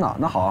啊，真的？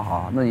那好啊好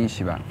啊，那一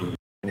起呗。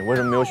你为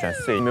什么没有选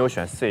C？ 没有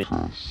选 C？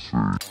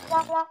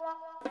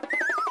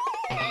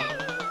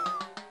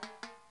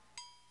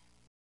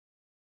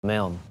 没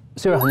有，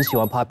虽然很喜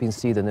欢 Popping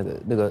C 的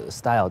那个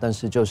style， 但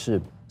是就是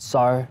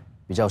SAR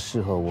比较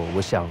适合我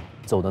想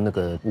走的那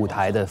个舞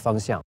台的方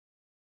向。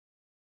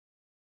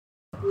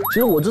其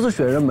实我这次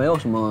选人没有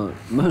什么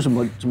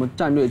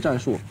战略战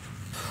术，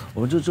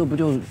我这不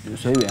就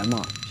随缘嘛，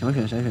想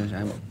选谁选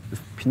谁嘛，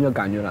凭着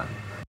感觉来。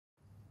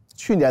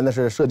去年的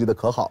是设计的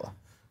可好了，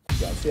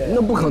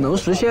那不可能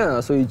实现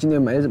啊，所以今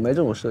年没这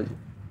种设计。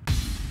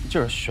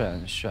就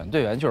是选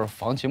队员就是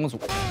防节目组。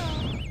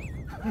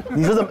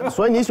你是怎么？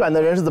所以你选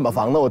的人是怎么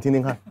防的？我听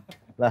听看，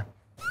来。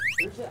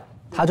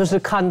他就是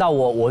看到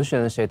我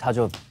选的谁，他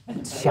就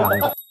抢。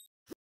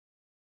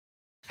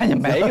哎，也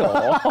没有。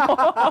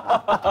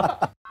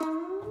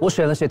我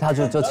选了谁，他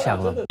就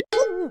抢了。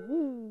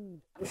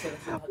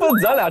不，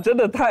咱俩真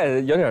的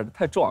有点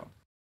太壮了。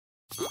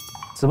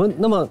怎么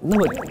那么？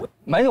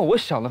没有，我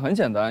想的很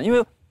简单，因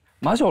为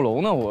马小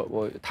龙呢，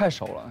我太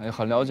熟了，也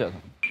很了解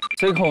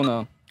他。Zico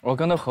呢，我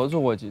跟他合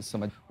作过几次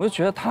嘛，我就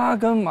觉得他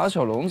跟马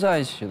小龙在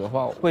一起的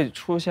话，会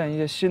出现一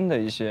些新的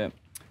一些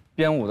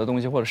编舞的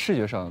东西或者视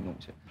觉上的东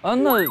西啊。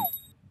那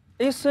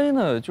AC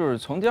呢，就是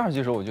从第2季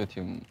的时候我就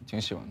挺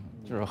喜欢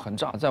他，就是很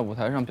炸，在舞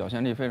台上表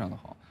现力非常的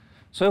好，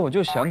所以我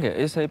就想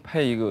给 AC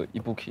配一个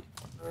Ibuki。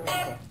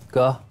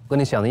哥，跟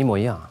你想的一模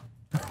一样。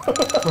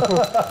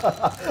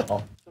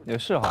哦，也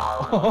是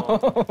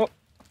哈。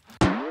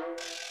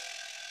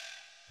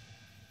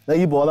那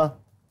一博呢？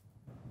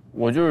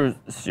我就是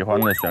喜欢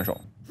的选手，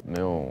没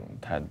有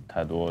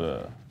太多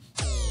的。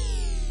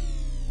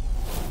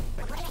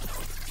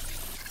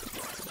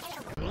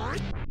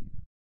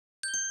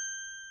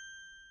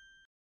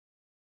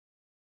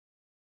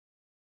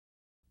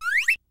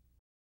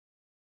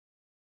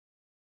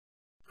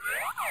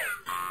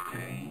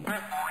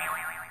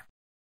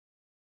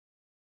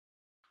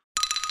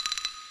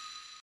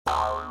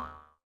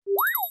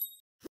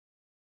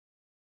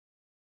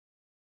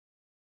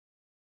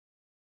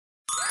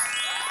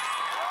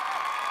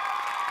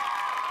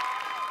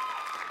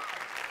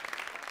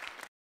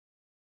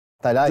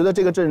大家觉得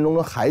这个阵容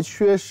中还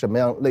缺什么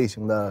样类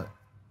型的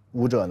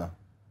舞者呢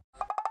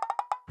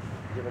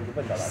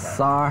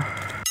？SAR。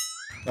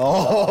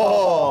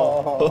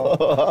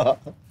哦。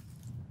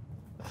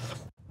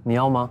你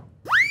要吗？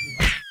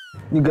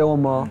你给我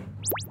吗？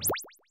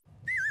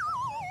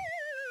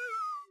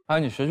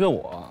哎，你学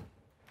我。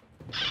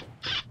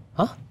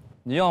啊？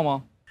你要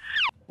吗？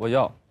我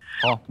要。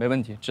好，没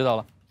问题，知道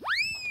了。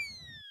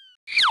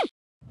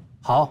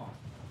好，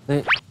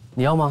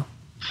你要吗？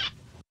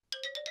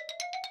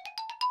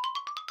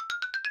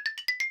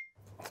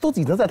都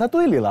已经在他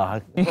队里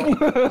了，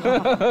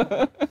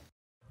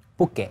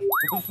不给。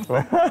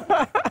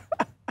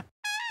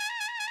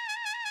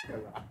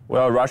我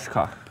要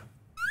Rushka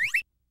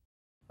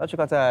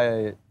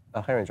在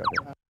Henry 这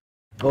边。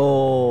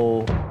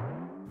哦，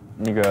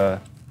那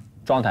个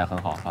状态很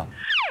好哈。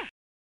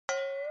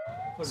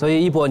所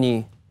以一博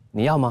你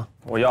要吗？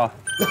我要。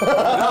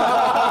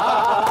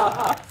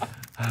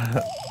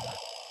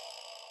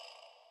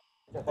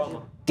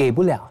给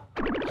不了。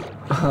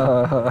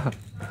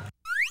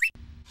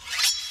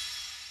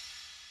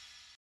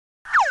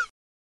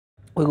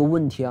我有个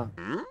问题啊，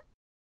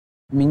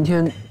明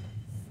天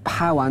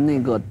拍完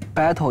那个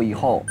battle 以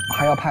后，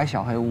还要拍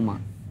小黑屋吗？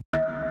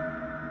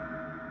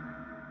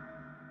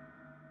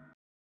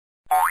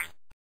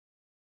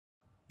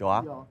有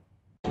啊。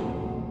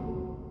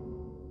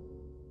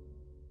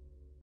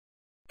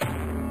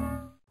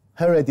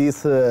Henry 第一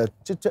次，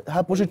这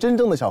还不是真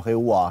正的小黑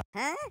屋啊？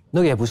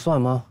那个也不算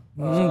吗？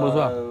不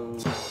算。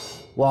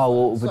哇，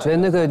我觉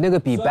得那个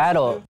比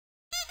battle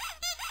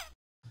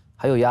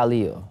还有压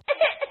力哦。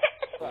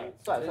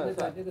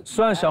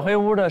算小黑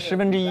屋的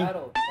1/10。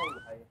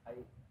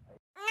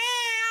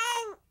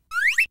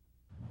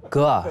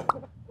哥啊，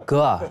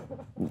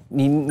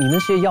你那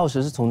些钥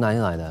匙是从哪里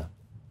来的？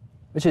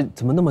而且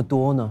怎么那么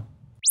多呢？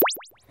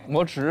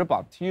我只是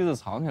把梯子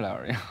藏起来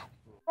而已。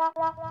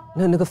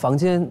那个房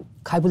间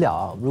开不了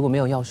啊，如果没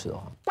有钥匙的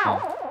话。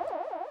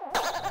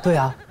对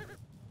啊，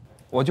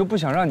我就不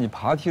想让你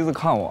爬梯子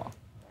看我。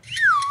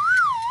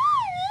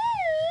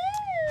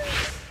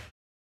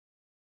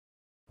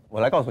我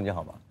来告诉你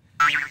好吗？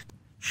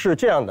是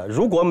这样的，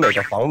如果每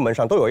个房门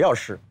上都有钥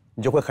匙，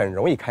你就会很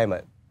容易开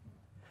门。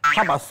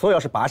他把所有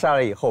钥匙拔下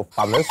来以后，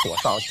把门锁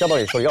上，交到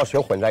你手里，钥匙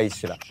又混在一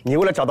起了。你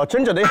为了找到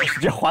真正的钥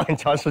匙，就要花很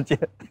长时间。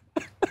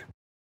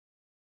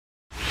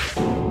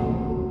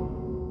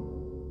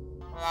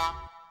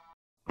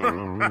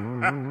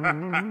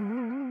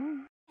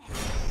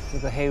这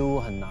个黑屋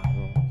很难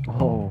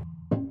哦。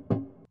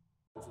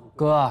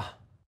哥啊，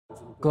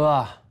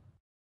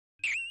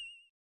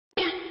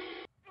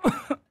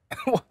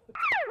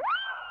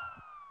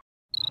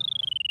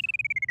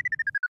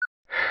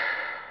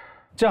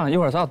这样一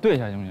会儿咱俩对一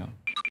下行不行？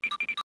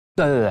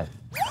对，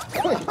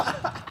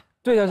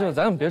对一下就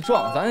咱别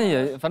撞，咱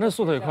也反正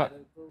速度也快。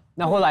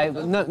那后来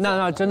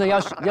那真的要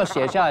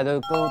写下来的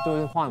都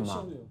会换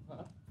吗？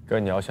哥，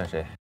你要选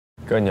谁？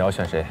哥，你要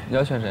选谁？你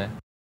要选谁？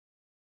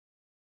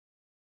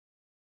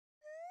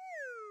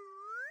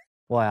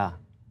我呀，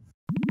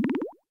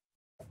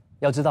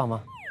要知道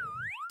吗？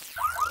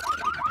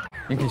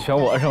你可以选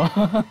我是吗？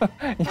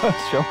你要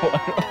选我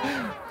是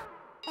吧？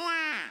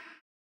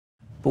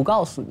不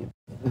告诉你。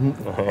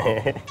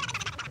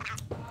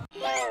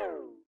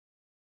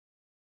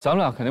咱们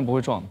俩肯定不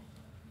会撞的。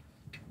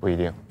不一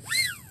定。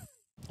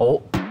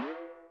哦，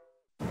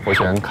我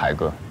选凯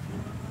哥，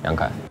杨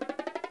凯。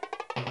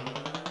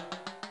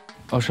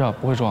哦，是啊，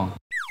不会撞，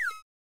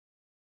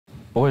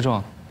不会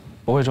撞，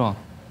不会撞。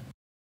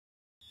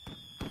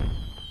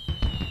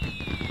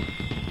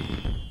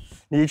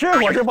你这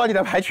会儿就把你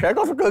的牌全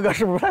告诉哥哥，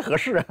是不是不太合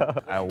适啊？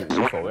哎，无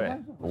所谓，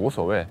无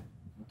所谓。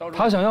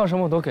他想要什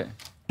么我都给。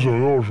想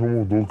要什么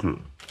我都给。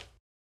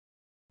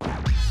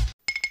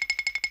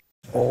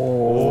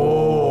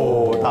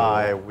哦，大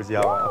爱无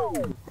疆啊！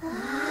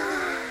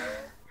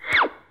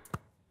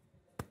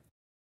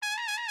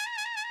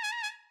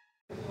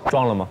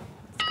撞了吗？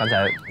刚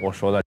才我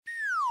说的。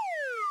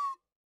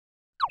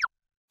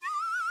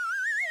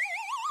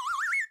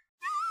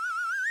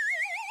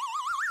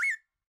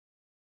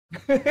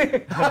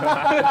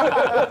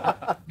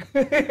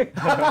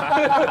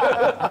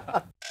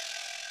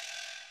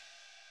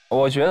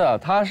我觉得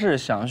他是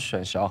想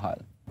选小海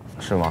的，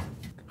是吗？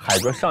海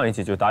哥上一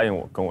季就答应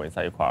我跟我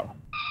在一块儿了，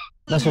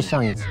那是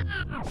上一次，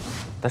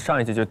他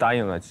上一季就答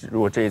应了，如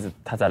果这一次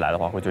他再来的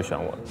话，会就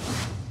选我的。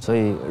所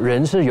以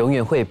人是永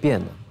远会变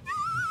的。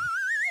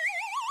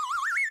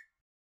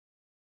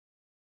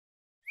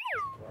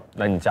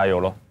那你加油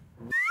喽！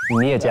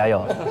你也加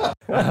油。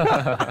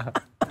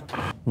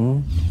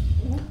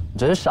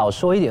只是少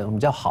说一点比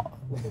较好。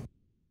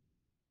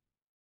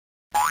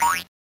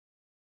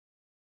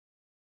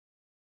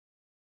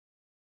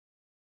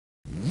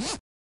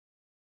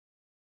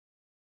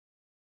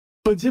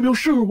本节目由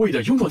12味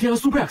的永岛天然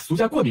Super X 独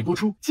家冠名播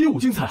出，街舞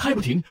精彩嗨不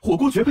停，火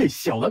锅绝配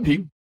小蓝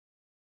瓶。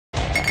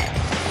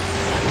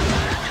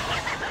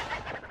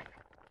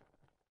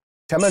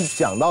前面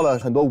讲到了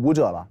很多舞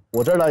者了，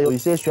我这儿呢有一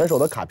些选手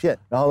的卡片，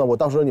然后呢，我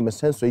到时候你们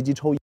先随机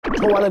抽，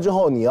抽完了之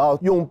后，你要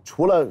用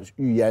除了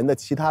语言的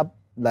其他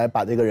来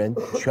把这个人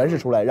诠释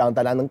出来，让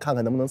大家能看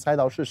看能不能猜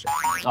到是谁。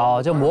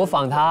哦，就模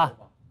仿他。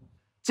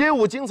街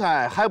舞精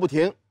彩嗨不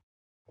停，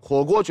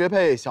火锅绝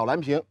配小蓝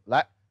瓶，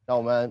来，让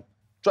我们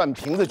转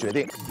瓶子决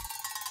定。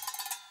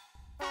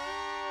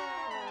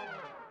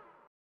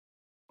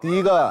第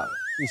一个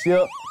一星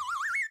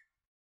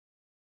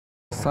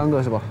，3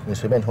个是吧？你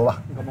随便抽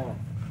吧。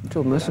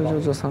就没事，就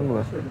这3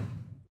个。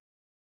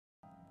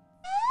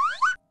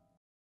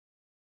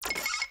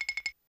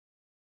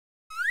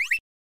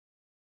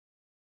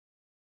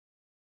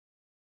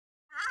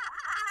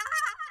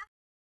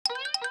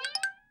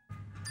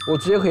我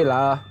直接可以来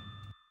了。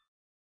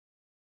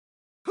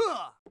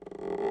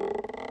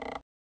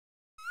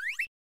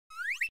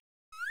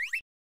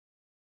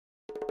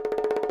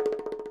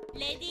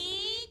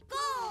Ready go！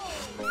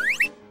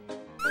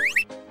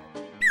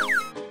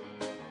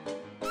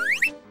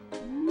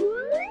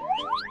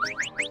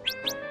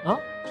 啊？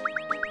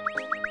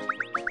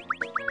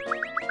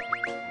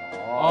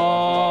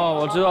哦，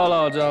我知道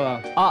了，知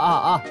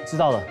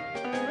道了。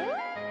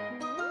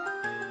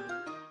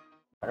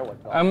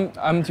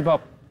MT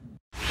Pop。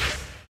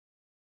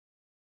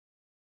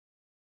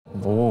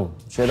哦，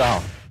学得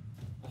好。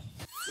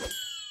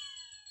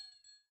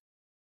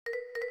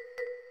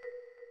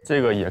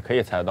这个也可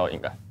以猜得到，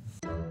应该。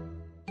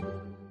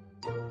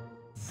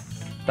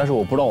但是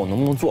我不知道我能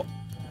不能做。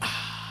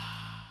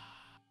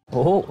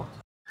哦，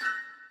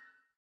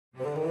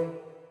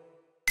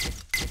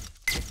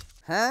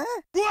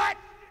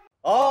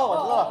哦，我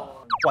知道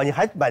了。哇，你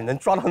还蛮能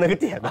抓到那个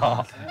点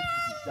的。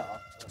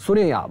苏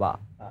恋雅吧。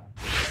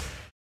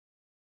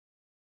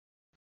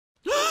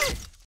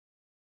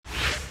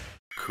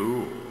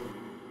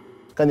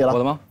该你了。我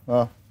的吗？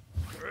嗯。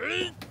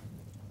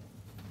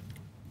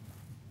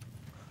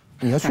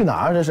你要去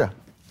哪儿？这是？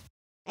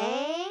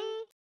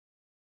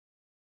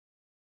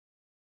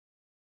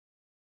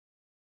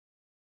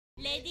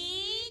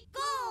 Ready go！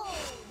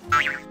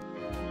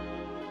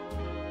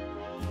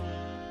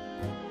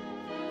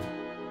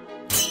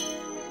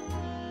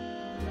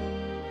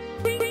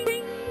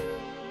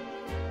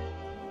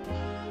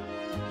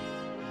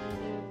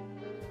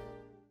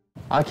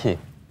 阿 K，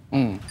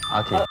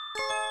 阿 K，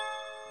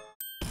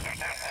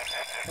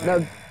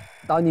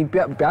 那你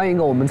表演一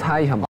个，我们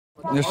猜一下嘛。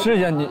你试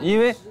一下，因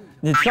为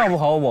你跳不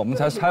好，我们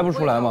才猜不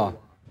出来嘛。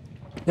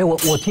哎，我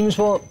听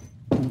说，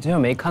你这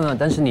没看到，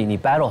但是你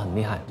battle 很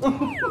厉害。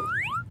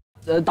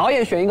导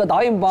演选一个，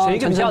导演帮选一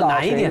个比较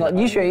难一点的，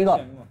你选一个，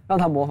让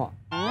他模仿。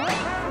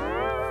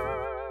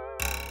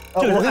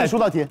这个我给你出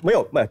道题，没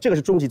有，这个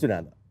是终极最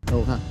难的。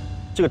我看，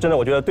这个真的，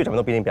我觉得队长们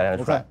都不一定表演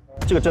得出来。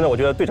这个真的，我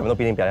觉得队长们都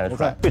不一定表演得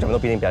出来。队长们都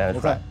不一定表演得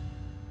出来。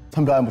他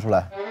们表演不出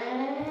来。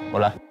我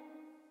来，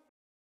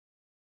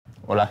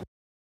我来，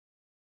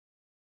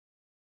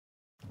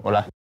我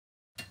来。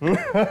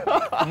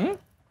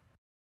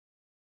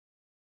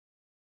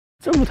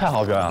这不太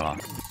好表演了，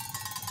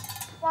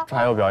这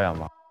还要表演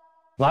吗？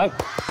来，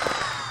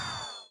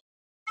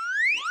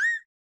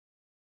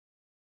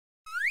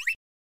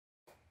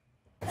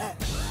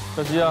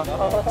小鸡啊，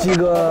鸡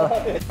哥，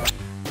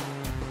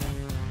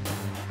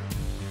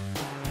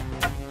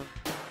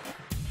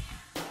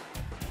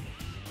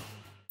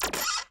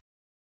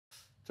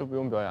这不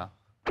用表演。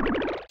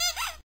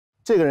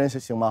这个人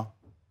行吗？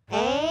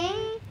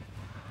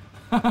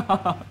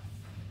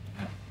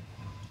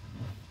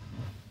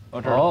到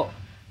这儿。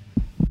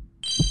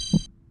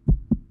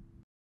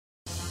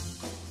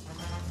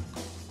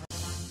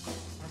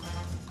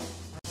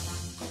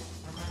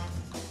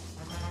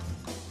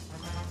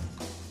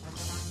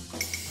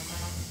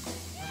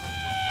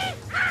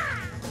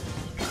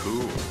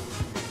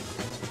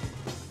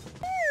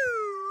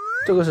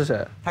这个是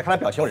谁？他看他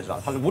表情我就知道，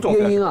他是5种。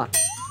夜莺啊？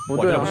不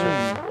对，不是，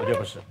我觉得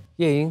不是。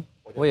夜莺，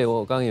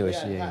我刚以为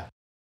是夜莺。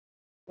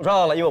我知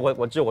道了，因为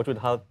我只有注意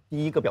他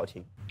第一个表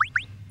情。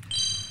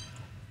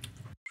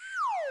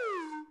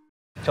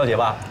肖杰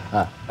吧？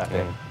哎，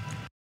对。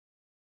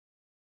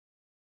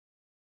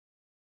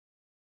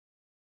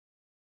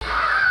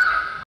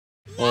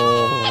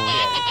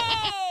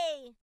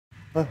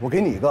哎，我给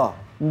你一个，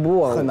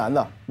不，很难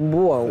的。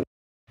不，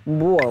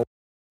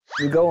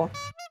你给我。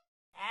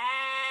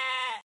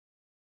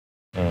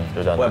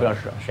就这样。我也不知道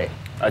是谁。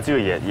啊，这个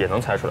也能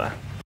猜出来。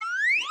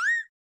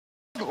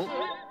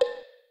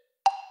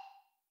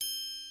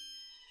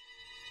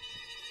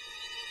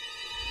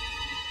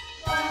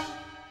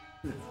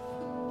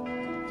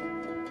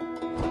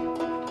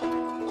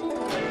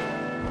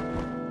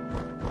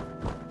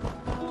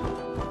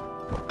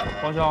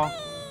黄潇，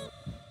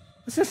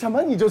是什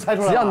么你就猜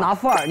出来了？只要拿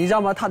范儿，你知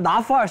道吗？他拿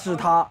范儿是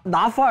他，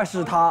拿范儿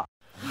是他。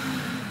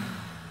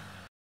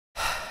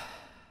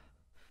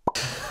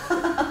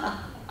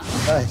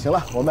哎，行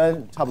了，我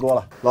们差不多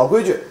了。老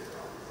规矩，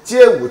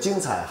街舞精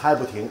彩嗨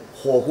不停，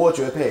火锅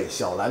绝配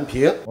小蓝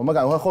瓶。我们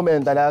赶快后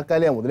面大家该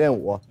练舞的练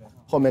舞，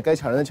后面该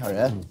抢人的抢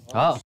人。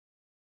好，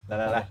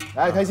来，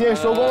开心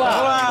收工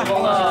了，收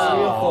工了，一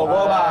起火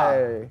锅吧。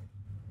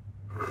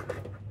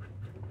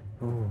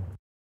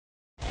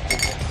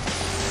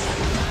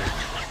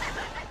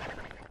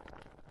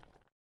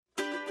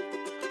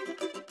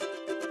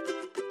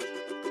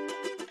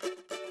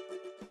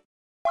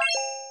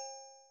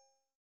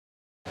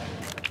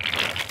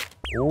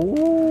哦，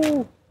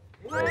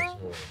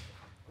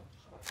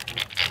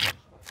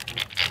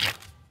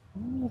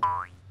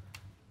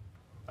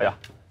哎呀，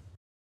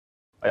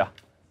哎呀，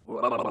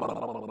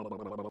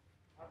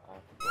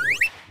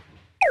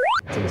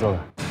怎么做的？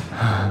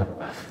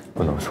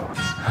不能说，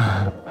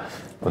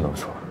不能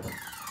说。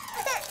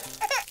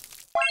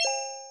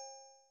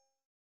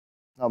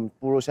那我们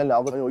不如先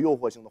聊个很有诱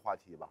惑性的话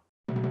题吧。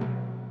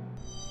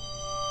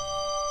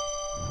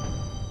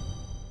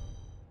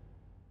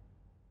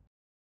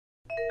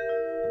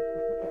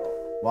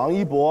王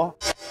一博，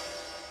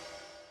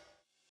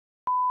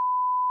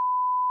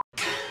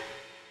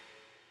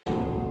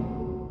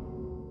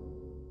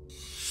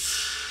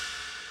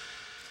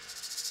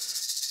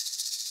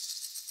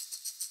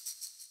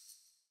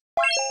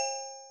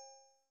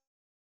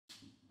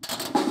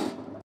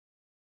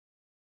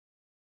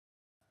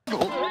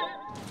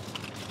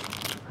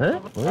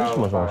什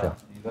么东西啊？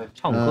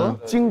唱歌？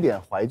经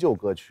典怀旧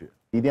歌曲，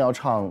一定要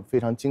唱非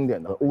常经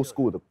典的 old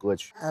school 的歌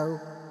曲。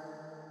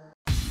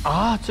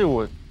啊，这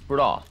我不知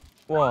道。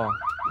哇，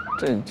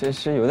这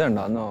是有点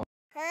难哦。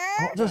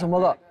这什么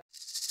的？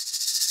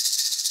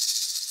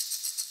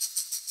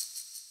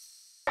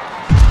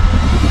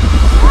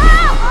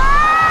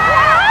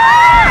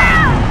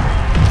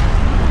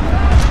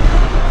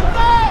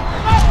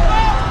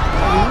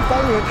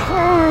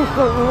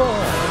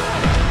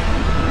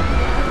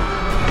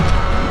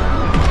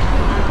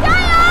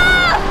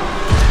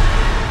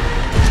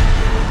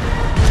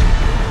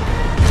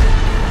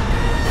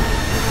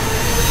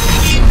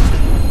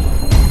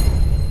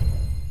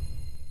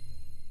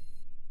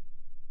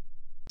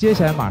接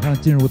下来马上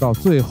进入到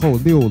最后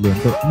6轮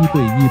的1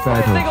对1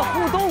 battle。这个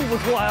互动不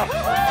错呀！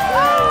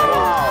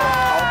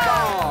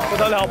不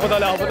得了，不得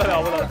了，不得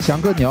了，不得了！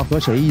翔哥，你要和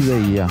谁1对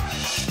1啊？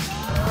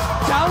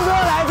强哥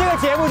来这个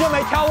节目就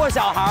没挑过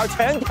小孩，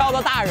全挑的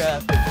大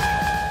人。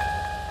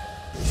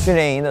训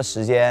练营的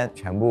时间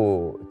全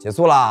部结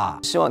束啦，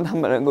希望他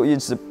们能够一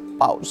直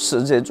保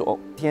持这种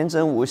天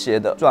真无邪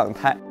的状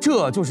态。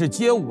这就是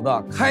街舞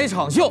的开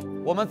场秀，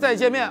我们再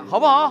见面，好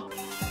不好？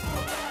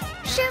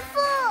师傅，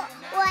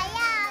我要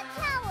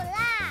跳舞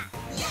啦！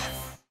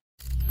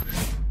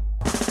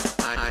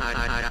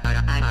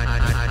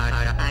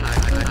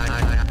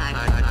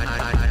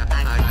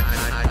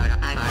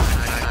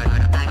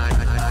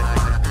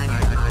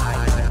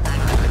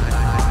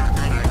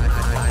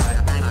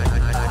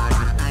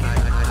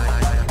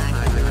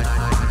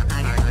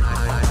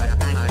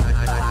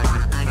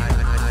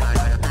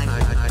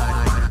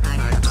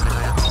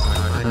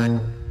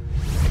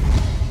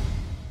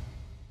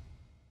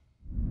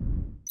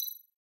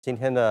今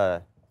天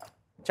的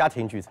家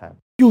庭聚餐，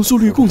用速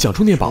率共享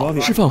充电宝，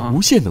释放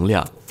无限能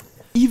量。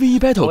1v1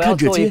 battle 看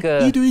这街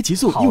，1对1极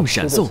速用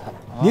闪送，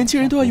年轻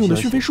人都爱用的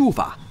讯飞输入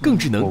法，更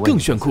智能更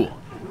炫酷。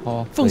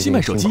放心卖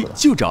手机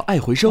就找爱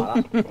回收。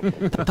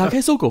打开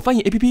搜狗翻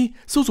译 APP，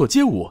 搜索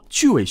街舞，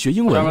趣味学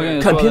英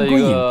文，看片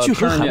观影，聚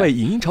合海外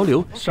影音潮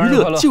流，娱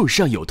乐就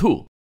上有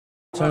兔。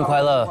生日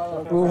快乐！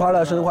生日快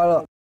乐！生日快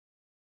乐！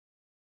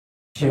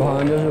喜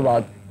欢就是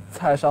把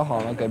菜烧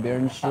好了给别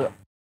人吃。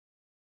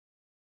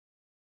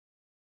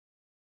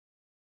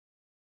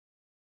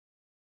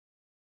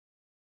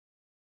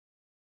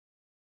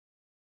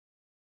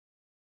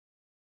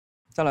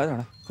再来点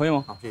来，可以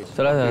吗？好，谢谢。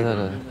再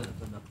来。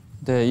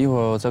对，一会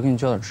儿我再给你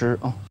浇点汁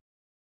啊。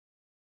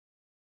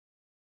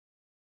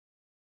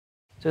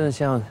真的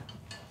像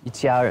一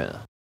家人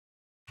啊！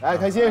来，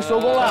开心，收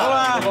工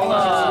了，收工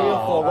了，一起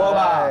火锅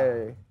吧。